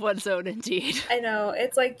roof of one's own indeed. I know.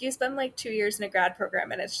 It's like you spend like 2 years in a grad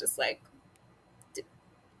program, and it's just like, do,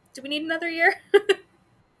 do we need another year?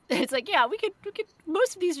 It's like, yeah, we could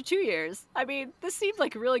most of these are 2 years. I mean, this seemed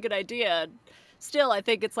like a really good idea. Still, I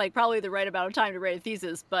think it's like probably the right amount of time to write a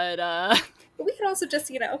thesis, but But we could also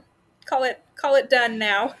just, call it done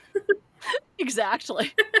now.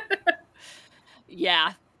 exactly.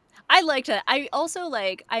 Yeah. I liked it. I also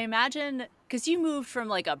like I imagine cuz you moved from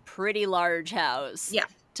like a pretty large house Yeah.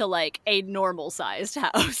 to like a normal sized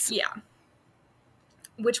house. Yeah.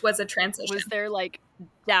 Which was a Was transition. there like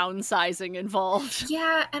downsizing involved?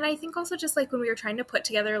 Yeah, and I think also just like when we were trying to put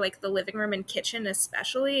together like the living room and kitchen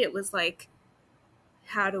especially, it was like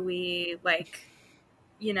how do we like,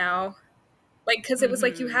 you know, like cuz it was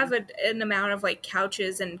like you have Mhm. an amount of like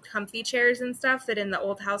couches and comfy chairs and stuff that in the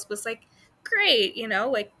old house was like great,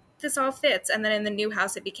 like this all fits. And then in the new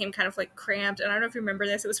house it became kind of like cramped. And I don't know if you remember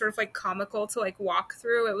this, it was sort of like comical to like walk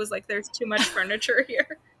through. It was like there's too much furniture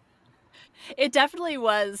here. It definitely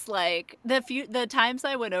was, like, the times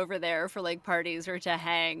I went over there for, like, parties or to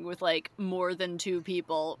hang with, like, more than 2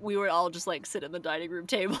 people, we would all just, like, sit at the dining room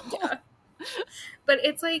table. Yeah. But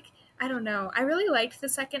it's like I don't know. I really liked the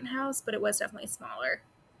second house, but it was definitely smaller.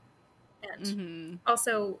 And Mhm.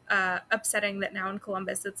 also upsetting that now in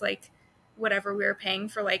Columbus, it's like whatever we were paying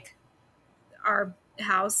for like our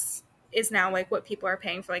house is now like what people are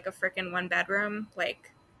paying for like a freaking one bedroom.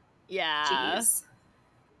 Like, Yeah. geez.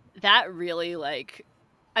 That really, like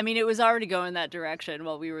I mean, it was already going that direction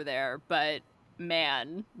while we were there, but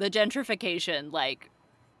man, the gentrification, like,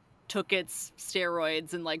 took its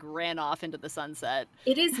steroids and, like, ran off into the sunset.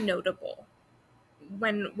 It is notable.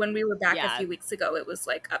 When we were back a Yeah. few weeks ago, it was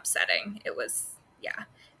like upsetting. It was yeah.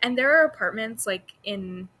 And there are apartments like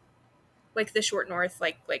in like the short north,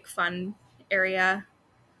 like fun area,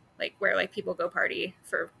 like where like people go party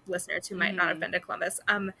for listeners who might not have Mhm. been to Columbus.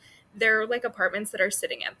 There are like apartments that are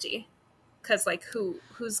sitting empty because like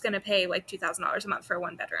who's gonna pay like $2,000 a month for a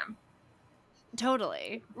one bedroom?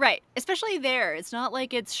 Totally. Right. Especially there. It's not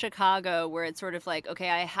like it's Chicago where it's sort of like, okay,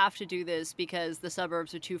 I have to do this because the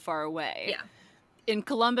suburbs are too far away. Yeah, In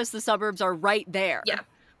Columbus, the suburbs are right yeah, there.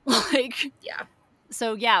 Like, yeah.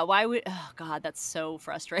 so yeah, why would, oh God, that's so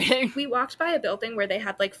frustrating. We walked by a building where they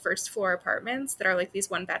had like first floor apartments that are like these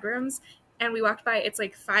one bedrooms, and we walked by. It's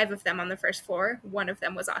like five of them on the first floor. One of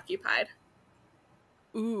them was occupied.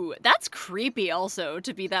 Ooh, that's creepy also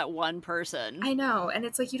to be that one person. I know, and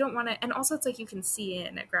it's like you don't want to, and also it's like you can see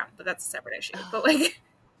in at ground, but that's a separate issue. But like,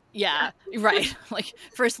 yeah, Yeah, right. Like,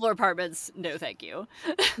 first floor apartments, no thank you.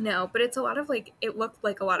 no, but it's a lot of like it looked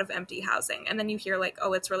like a lot of empty housing, and then you hear like,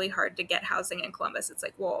 oh, it's really hard to get housing in Columbus. It's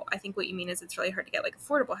like, well, I think what you mean is it's really hard to get like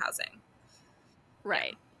affordable housing. Yeah,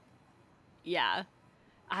 Right. Yeah.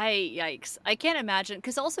 Yikes. I can't imagine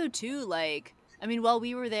because also too, like, I mean, while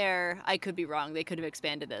we were there, I could be wrong. They could have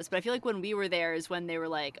expanded this, but I feel like when we were there is when they were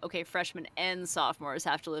like, okay, freshmen and sophomores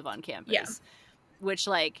have to live on yeah, campus, which,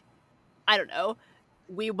 like, I don't know.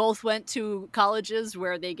 We both went to colleges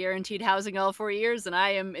where they guaranteed housing all 4 years, and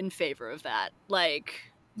I am in favor of that. Like,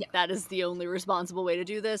 yeah, that is the only responsible way to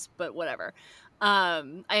do this, but whatever.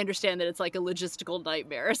 I understand that it's like a logistical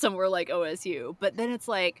nightmare somewhere like OSU, but then it's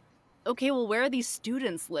like, okay, well, where are these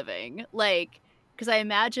students living? Like, because I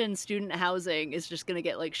imagine student housing is just going to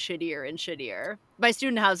get like shittier and shittier. By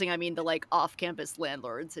student housing, I mean the like off campus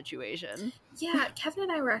landlord situation. yeah. Kevin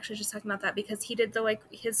and I were actually just talking about that because he did the like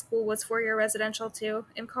his school was 4 year residential too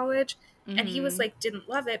in college, and he was Mm like didn't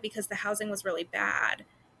love it because the housing was really bad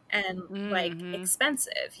and hmm. Mm like hmm.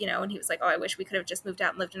 expensive, and he was like, oh, I wish we could have just moved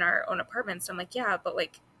out and lived in our own apartments. So I'm like, yeah, but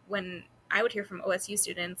like when I would hear from OSU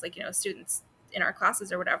students, like students in our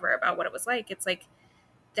classes or whatever about what it was like, it's like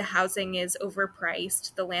the housing is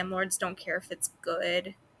overpriced. The landlords don't care if it's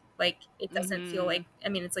good. Like it Mm doesn't feel hmm. like, I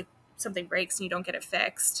mean, it's like something breaks and you don't get it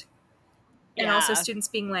fixed. And also Yeah. students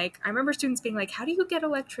being like, I remember students being like, how do you get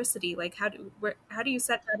electricity? Like, how do you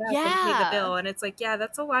set that up and pay the Yeah. bill? And it's like, yeah,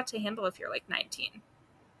 that's a lot to handle if you're like 19.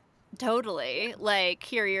 Totally. Like,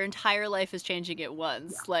 here, your entire life is changing at Yeah.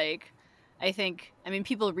 once. Like, I mean,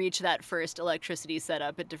 people reach that first electricity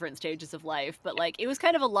setup at different stages of life, but like, it was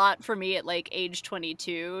kind of a lot for me at like age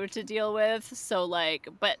 22 to deal with. So, like,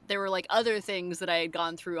 but there were like other things that I had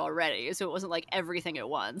gone through already. So it wasn't like everything at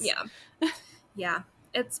once. Yeah. Yeah.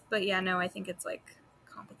 But yeah, no, I think it's like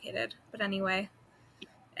complicated. But anyway,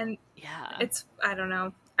 and Yeah. I don't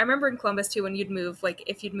know. I remember in Columbus too, when you'd move, like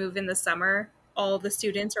if you'd move in the summer, all the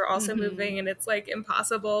students are also Hmm. moving and it's like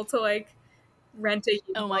impossible to like rent a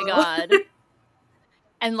Oh my U-Haul. God.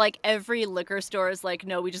 And like every liquor store is like,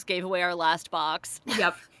 no, we just gave away our last box.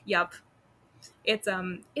 Yep. Yep.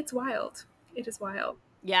 It's wild. It is wild.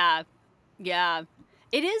 Yeah. Yeah.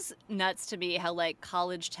 It is nuts to me how like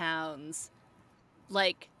college towns,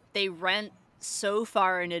 like, they rent so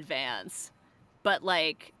far in advance, but,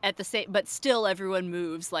 like, at the same but still everyone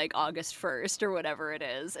moves, like, August 1st or whatever it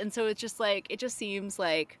is, and so it's just, like it just seems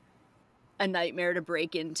like a nightmare to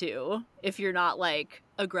break into if you're not, like,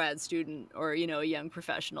 a grad student or, a young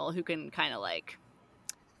professional who can kinda, like,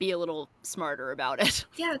 be a little smarter about it.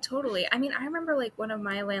 Yeah, totally. I mean, I remember like one of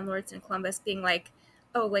my landlords in Columbus being like,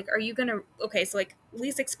 "Oh, like, are you gonna?" Okay, so like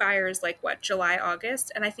lease expires like what, July,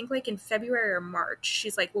 August, and I think like in February or March,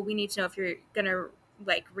 she's like, "Well, we need to know if you're gonna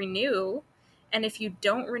like renew, and if you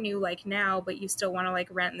don't renew like now, but you still want to like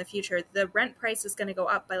rent in the future, the rent price is gonna go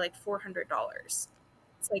up by like $400."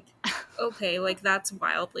 It's like, okay, like that's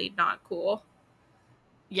wildly not cool.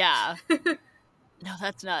 Yeah. No,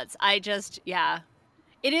 that's nuts. Yeah.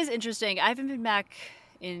 It is interesting. I haven't been back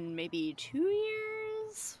in maybe 2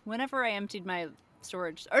 years. Whenever I emptied my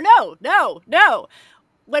storage or no, no, no!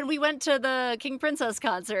 When we went to the King Princess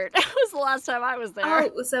concert. That was the last time I was there.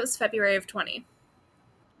 Oh, so that was February of 20.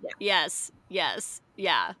 Yeah, Yes, yes,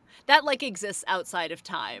 yeah. That, like, exists outside of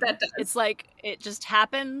time. that It's does. like, it just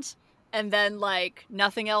happened, and then, like,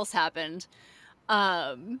 nothing else happened.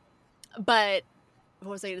 Um, but what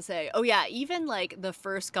was I gonna say? Oh, yeah, even, like, the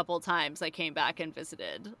first couple times I came back and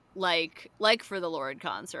visited, like for the Lord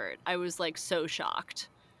concert, I was, like, so shocked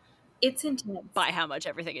It's intense. by how much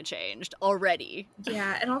everything had changed already.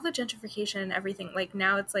 Yeah, and all the gentrification and everything. Like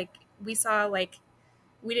now, it's like we saw like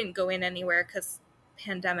we didn't go in anywhere because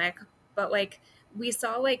pandemic, but like we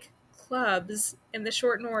saw like clubs in the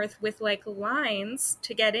short north with like lines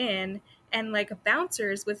to get in and like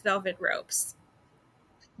bouncers with velvet ropes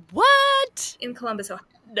What? in Columbus, Ohio.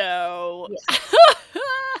 No.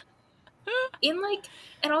 Yeah, in like,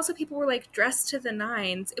 and also people were like dressed to the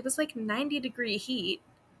nines. It was like 90-degree heat.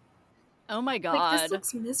 Oh my Like this god.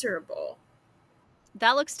 looks miserable.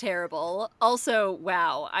 That looks terrible. Also,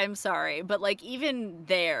 wow, I'm sorry, but, like, even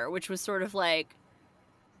there, which was sort of like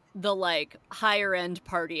the, like, higher end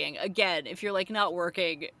partying, again, if you're, like, not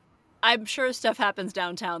working, I'm sure stuff happens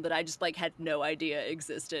downtown that I just, like, had no idea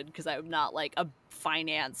existed because 'cause I'm not, like, a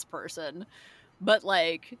finance person. But,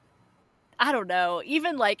 like, I don't know,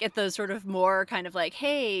 even, like, at the sort of more kind of like,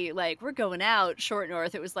 "Hey, like, we're going out," short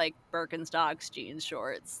north, it was, like, Birkenstocks, jeans,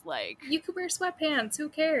 shorts, like You could wear sweatpants. Who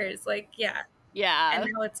cares? Like, yeah. And yeah,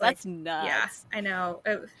 now it's like, that's yeah, nuts. I know.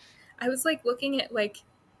 I was like looking at like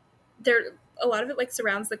there a lot of it like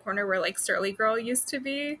surrounds the corner where like Surly Girl used to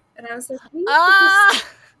be, and I was like, Ah!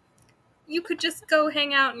 you could just go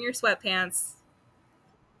hang out in your sweatpants,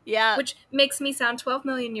 Yeah, which makes me sound 12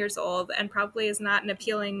 million years old and probably is not an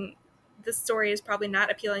appealing. This story is probably not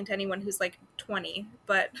appealing to anyone who's like 20,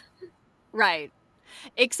 but right.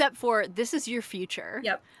 Except for this is your future.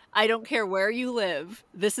 yep, I don't care where you live.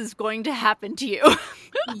 This is going to happen to you.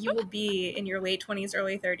 you will be in your late 20s,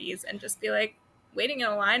 early 30s, and just be like waiting in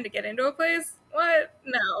a line to get into a place. What?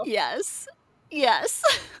 No. Yes. Yes.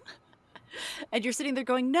 And you're sitting there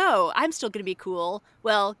going, "No, I'm still going to be cool."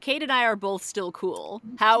 Well, Kate and I are both still cool.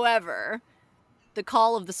 However, the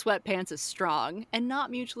call of the sweatpants is strong and not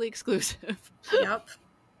mutually exclusive. Yep.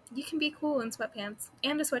 You can be cool in sweatpants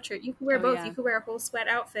and a sweatshirt. You can wear Oh both. You yeah. could wear a whole sweat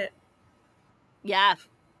outfit. Yeah.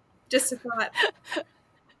 Just a thought.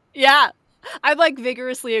 Yeah. I'm like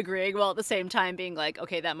vigorously agreeing while at the same time being like,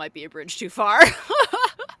 "Okay, that might be a bridge too far."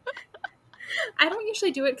 I don't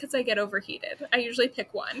usually do it because I get overheated. I usually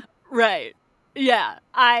pick one. Right. Yeah.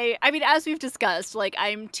 I mean, as we've discussed, like,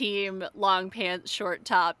 I'm team long pants, short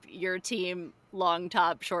top, your team long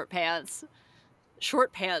top, short pants.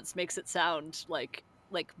 Short pants makes it sound like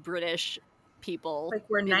British people Like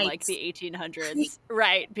we're in like the knights. 1800s.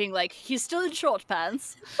 Right, being like, "He's still in short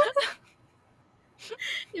pants."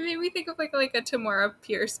 It made me think of like a Tamara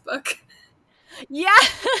Pierce book.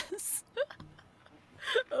 Yes.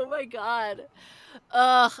 Oh my god.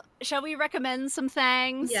 Ugh. Shall we recommend some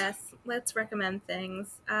things? Yes, let's recommend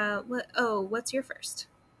things. What's your first?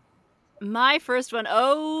 My first one,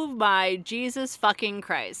 oh my Jesus fucking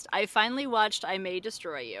Christ. I finally watched I May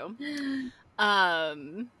Destroy You.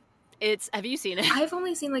 Um it's have you seen it? I've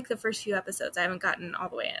only seen like the first few episodes. I haven't gotten all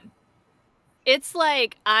the way in. It's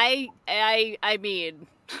like I mean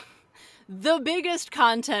the biggest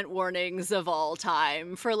content warnings of all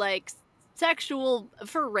time for like sexual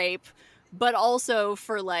for rape, but also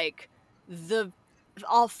for like the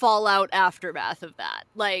all fallout aftermath of that.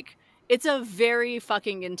 Like it's a very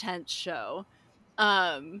fucking intense show.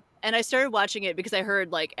 And I started watching it because I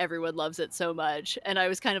heard like everyone loves it so much and I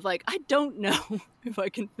was kind of like I don't know if I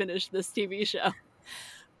can finish this TV show.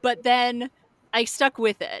 But then I stuck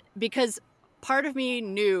with it because part of me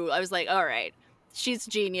knew I was like, all right, she's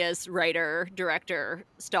genius, writer, director,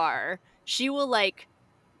 star. She will like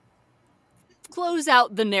close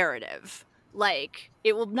out the narrative. Like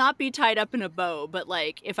it will not be tied up in a bow, but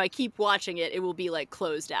like if I keep watching it, it will be like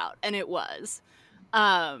closed out. And it was.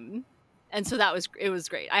 Um and so it was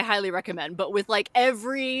great. I highly recommend, but with like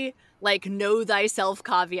every like know thyself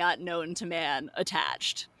caveat known to man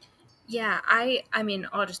attached. Yeah, I mean,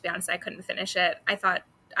 I'll just be honest, I couldn't finish it.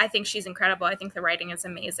 I think she's incredible. I think the writing is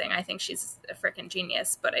amazing. I think she's a freaking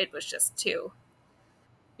genius, but it was just too.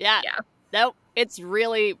 Yeah. Yeah. Nope. It's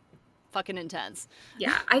really fucking intense.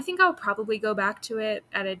 Yeah, I think I'll probably go back to it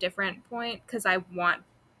at a different point cuz I want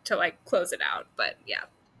to like close it out, but yeah.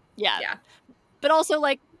 Yeah. Yeah. But also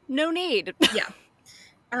like no need. Yeah.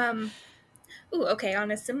 Um Ooh, okay,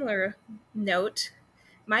 on a similar note,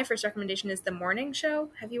 my first recommendation is The Morning Show.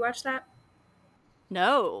 Have you watched that?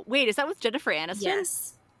 No. Wait, is that with Jennifer Aniston?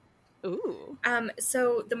 Yes. Ooh.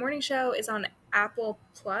 So The Morning Show is on Apple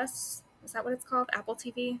Plus. Is that what it's called? Apple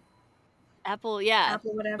TV? Apple, yeah.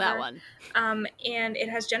 Apple That whatever. one. And it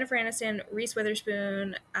has Jennifer Aniston, Reese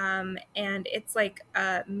Witherspoon, and it's like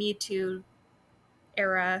a Me Too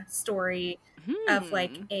era story of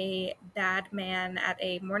like Hmm. a bad man at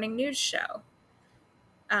a morning news show.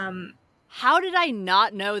 Um, How did I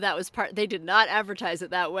not know that was part they did not advertise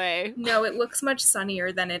it that way. no, it looks much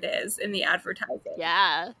sunnier than it is in the advertising.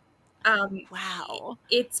 Yeah. Um, Wow.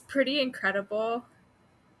 it's pretty incredible.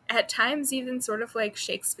 At times, even sort of like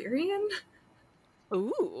Shakespearean.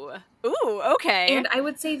 Ooh. Ooh, okay. And I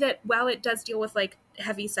would say that while it does deal with like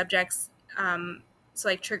heavy subjects, so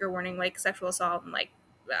like trigger warning, like sexual assault and like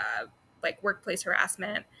workplace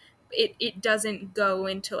harassment, it doesn't go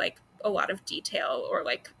into like a lot of detail or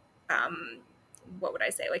like um, what would I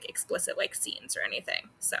say, like explicit like scenes or anything.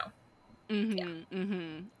 So yeah, Mm-hmm.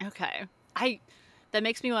 Mm-hmm. Okay. I that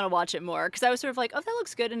makes me want to watch it more because I was sort of like, oh, that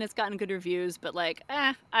looks good and it's gotten good reviews, but like,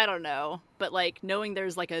 I don't know. But like knowing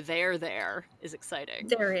there's like a there is exciting.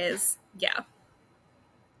 there is. Yeah.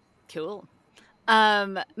 Cool.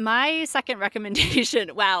 My second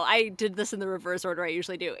recommendation. Wow, I did this in the reverse order I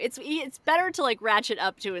usually do. It's better to like ratchet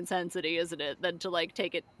up to intensity, isn't it, than to like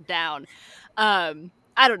take it down.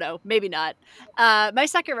 I don't know, maybe not. My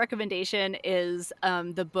second recommendation is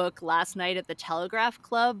the book Last Night at the Telegraph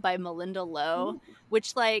Club by Melinda Lowe, Ooh.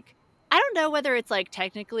 which like I don't know whether it's like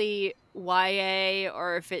technically YA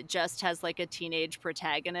or if it just has like a teenage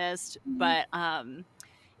protagonist, but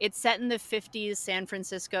it's set in the 50s San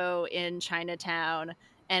Francisco in Chinatown,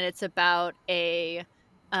 and it's about a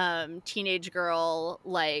teenage girl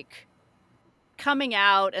like coming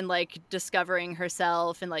out and like discovering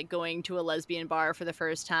herself and like going to a lesbian bar for the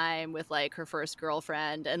first time with like her first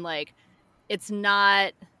girlfriend. And like it's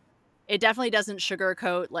not it definitely doesn't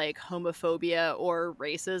sugarcoat like homophobia or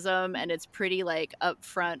racism, and it's pretty like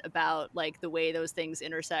upfront about like the way those things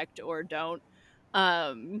intersect or don't.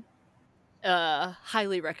 um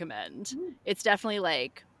Highly recommend. It's definitely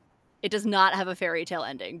like it does not have a fairy tale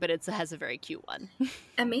ending, but it has a very cute one.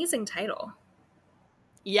 Amazing title.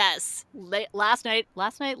 Yes. Last night,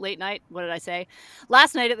 late night, what did I say?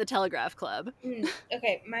 Last night at the Telegraph Club.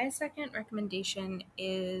 Okay, my second recommendation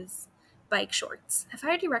is bike shorts. Have I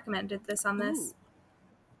already recommended this on Ooh. this?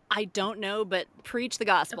 I don't know, but preach the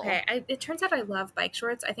gospel. Okay, it turns out I love bike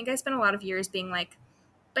shorts. I think I spent a lot of years being like,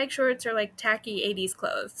 bike shorts are like tacky 80s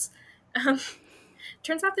clothes. Um,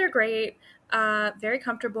 turns out they're great, very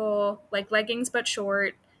comfortable, like leggings but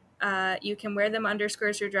short. You can wear them under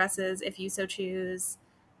skirts or dresses if you so choose.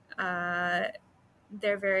 Uh,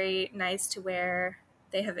 they're very nice to wear.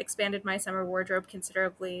 They have expanded my summer wardrobe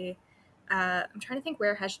considerably. I'm trying to think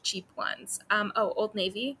where has cheap ones. Old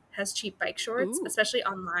Navy has cheap bike shorts, Ooh, especially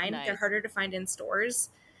online. They're nice. harder to find in stores.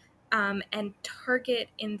 And Target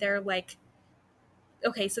in their like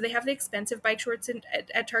okay, so they have the expensive bike shorts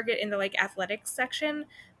at Target in the like athletics section,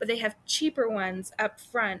 but they have cheaper ones up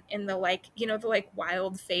front in the like, the like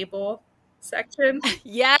wild fable section.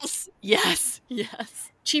 Yes, yes,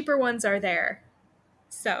 yes. Cheaper ones are there.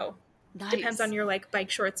 So, depends on Nice. your like bike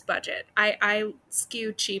shorts budget. I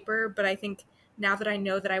skew cheaper, but I think now that I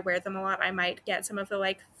know that I wear them a lot, I might get some of the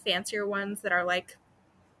like fancier ones that are like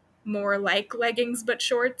more like leggings but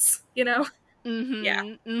shorts. Yeah,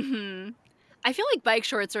 Mhm, mhm. I feel like bike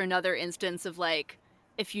shorts are another instance of, like,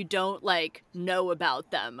 if you don't, like, know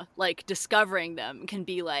about them, like, discovering them can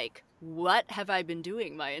be like, "What have I been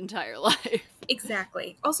doing my entire life?"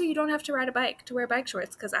 exactly. Also, you don't have to ride a bike to wear bike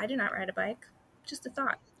shorts because I do not ride a bike. Just a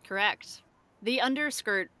thought. Correct. The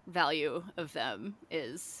underskirt value of them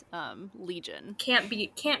is, legion. Can't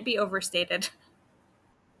be overstated.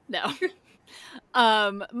 No.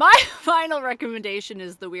 My final recommendation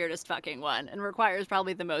is the weirdest fucking one and requires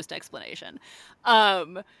probably the most explanation.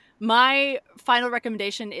 Um, my final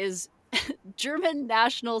recommendation is German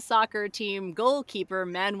national soccer team goalkeeper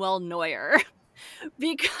Manuel Neuer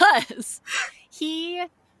because he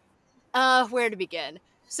where to begin?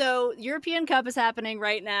 So European Cup is happening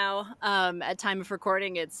right now. At time of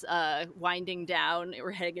recording, it's winding down.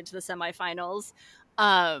 We're heading into the semifinals.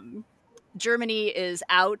 Um, Germany is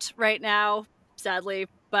out right now, sadly,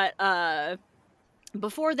 but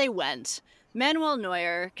before they went, Manuel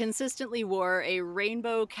Neuer consistently wore a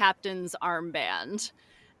rainbow captain's armband.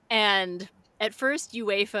 And at first,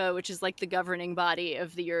 UEFA, which is like the governing body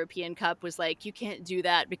of the European Cup, was like, you can't do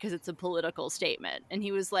that because it's a political statement. And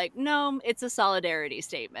he was like, no, it's a solidarity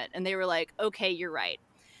statement. And they were like, okay, you're right.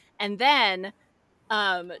 And then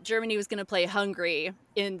Germany was going to play Hungary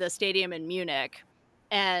in the stadium in Munich.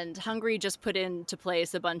 And Hungary just put into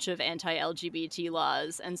place a bunch of anti LGBT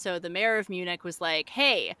laws. And so the mayor of Munich was like,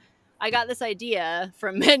 hey, I got this idea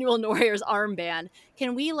from Manuel Neuer's armband.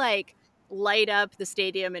 Can we like light up the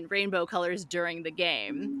stadium in rainbow colors during the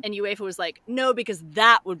game? And UEFA was like, no, because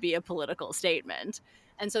that would be a political statement.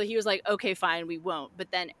 And so he was like, okay, fine, we won't.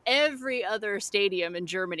 But then every other stadium in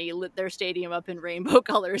Germany lit their stadium up in rainbow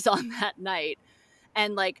colors on that night,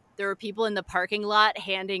 and like there were people in the parking lot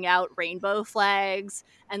handing out rainbow flags,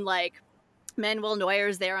 and like Manuel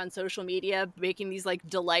Neuer's there on social media making these like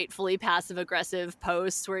delightfully passive aggressive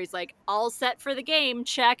posts where he's like, all set for the game,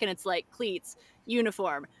 check. And it's like cleats,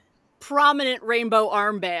 uniform, prominent rainbow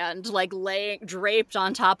armband, like laying draped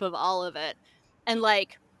on top of all of it. And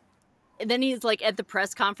like, and then he's like at the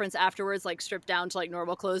press conference afterwards, like stripped down to like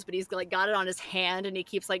normal clothes, but he's like got it on his hand and he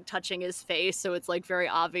keeps like touching his face. So it's like very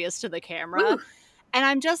obvious to the camera. Woo! And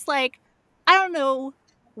I'm just like, I don't know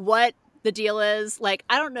what the deal is. Like,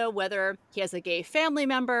 I don't know whether he has a gay family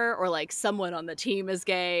member or like someone on the team is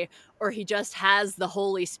gay or he just has the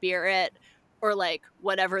Holy Spirit or like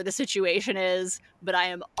whatever the situation is, but I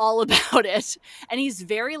am all about it. And he's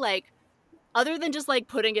very like, other than just like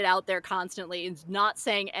putting it out there constantly and not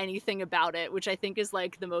saying anything about it, which I think is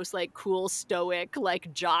like the most like cool stoic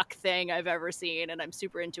like jock thing I've ever seen, and I'm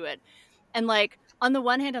super into it. And like on the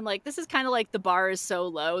one hand I'm like, this is kind of like the bar is so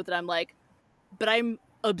low that I'm like, but I'm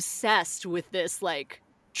obsessed with this like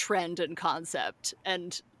trend and concept,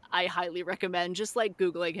 and I highly recommend just like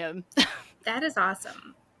googling him. That is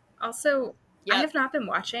awesome. Also, I Yep. have not been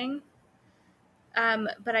watching,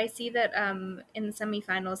 but I see that in the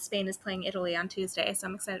semifinals, Spain is playing Italy on Tuesday, so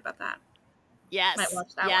I'm excited about that. Might Yes,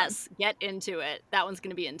 watch that one. yes, get into it. That one's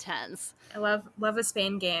gonna be intense. I love a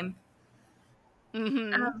Spain game.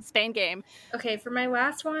 Um, Spain game. okay, for my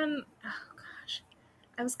last one, oh gosh,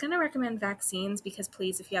 I was gonna recommend vaccines because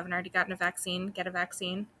please, if you haven't already gotten a vaccine, get a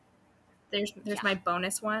vaccine. There's Yeah. my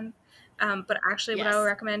bonus one. But actually, what I would Yes.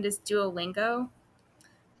 recommend is Duolingo.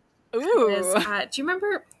 Because Ooh. do you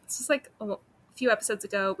remember? This is like a few episodes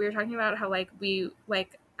ago. We were talking about how like we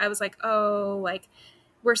like I was like, oh, like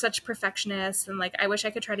we're such perfectionists, and like I wish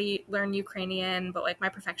I could try to learn Ukrainian, but like my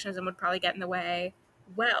perfectionism would probably get in the way.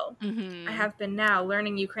 Well, I Mhm. have been now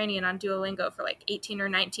learning Ukrainian on Duolingo for like 18 or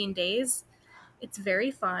 19 days. It's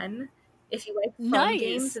very fun. If you like phone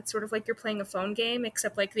games, Nice. it's sort of like you're playing a phone game,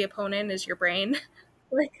 except like the opponent is your brain.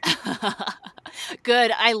 Like,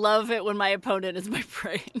 Good. I love it when my opponent is my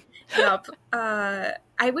brain. yup.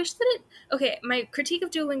 I wish that it. Okay, my critique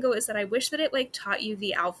of Duolingo is that I wish that it like taught you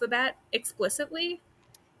the alphabet explicitly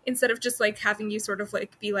instead of just like having you sort of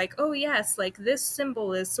like be like, oh yes, like this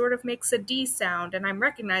symbol is sort of makes a D sound, and I'm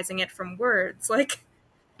recognizing it from words. Like,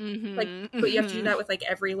 Mhm. but you have to do Mhm. that with like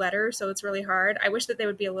every letter, so it's really hard. I wish that they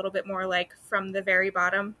would be a little bit more like from the very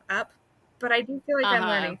bottom up, but I do feel like I'm Uh-huh.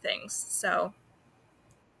 learning things, so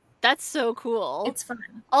That's so cool. it's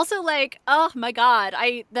fun. Also like, oh my god,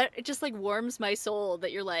 I that it just like warms my soul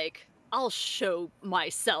that you're like, I'll show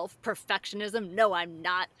myself perfectionism. No, I'm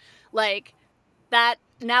not. Like, that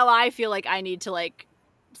now I feel like I need to, like,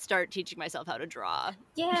 start teaching myself how to draw.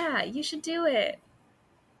 Yeah, you should do it.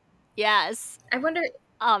 Yes. I wonder,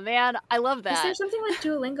 Oh, man, I love is there that. something like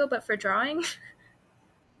Duolingo but for drawing?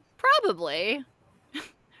 Probably.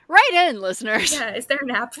 Write in, listeners. Yeah, is there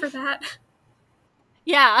an app for that?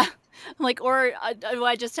 Yeah. Like, or do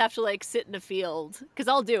I just have to, like, sit in a field? Because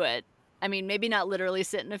I'll do it. I mean, maybe not literally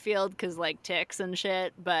sit in a field because, like, ticks and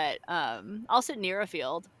shit, but I'll sit near a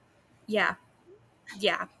field. Yeah.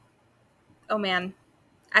 Yeah. Oh man.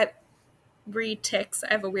 I read ticks.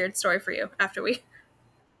 I have a weird story for you after we.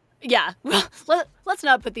 Yeah. Well, let's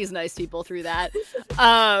not put these nice people through that.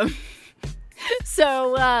 Um,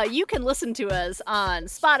 so you can listen to us on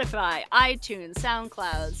Spotify, iTunes,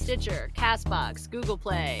 SoundCloud, Stitcher, Castbox, Google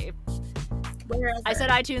Play. Wherever. I said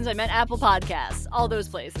iTunes, I meant Apple Podcasts. All those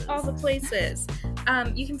places. All the places.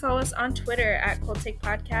 You can follow us on Twitter at Cold Take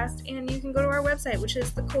Podcast, and you can go to our website, which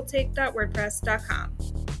is thecoldtake.wordpress.com.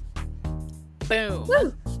 Boom.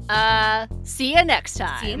 Woo! See you next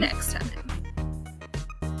time. See you next time.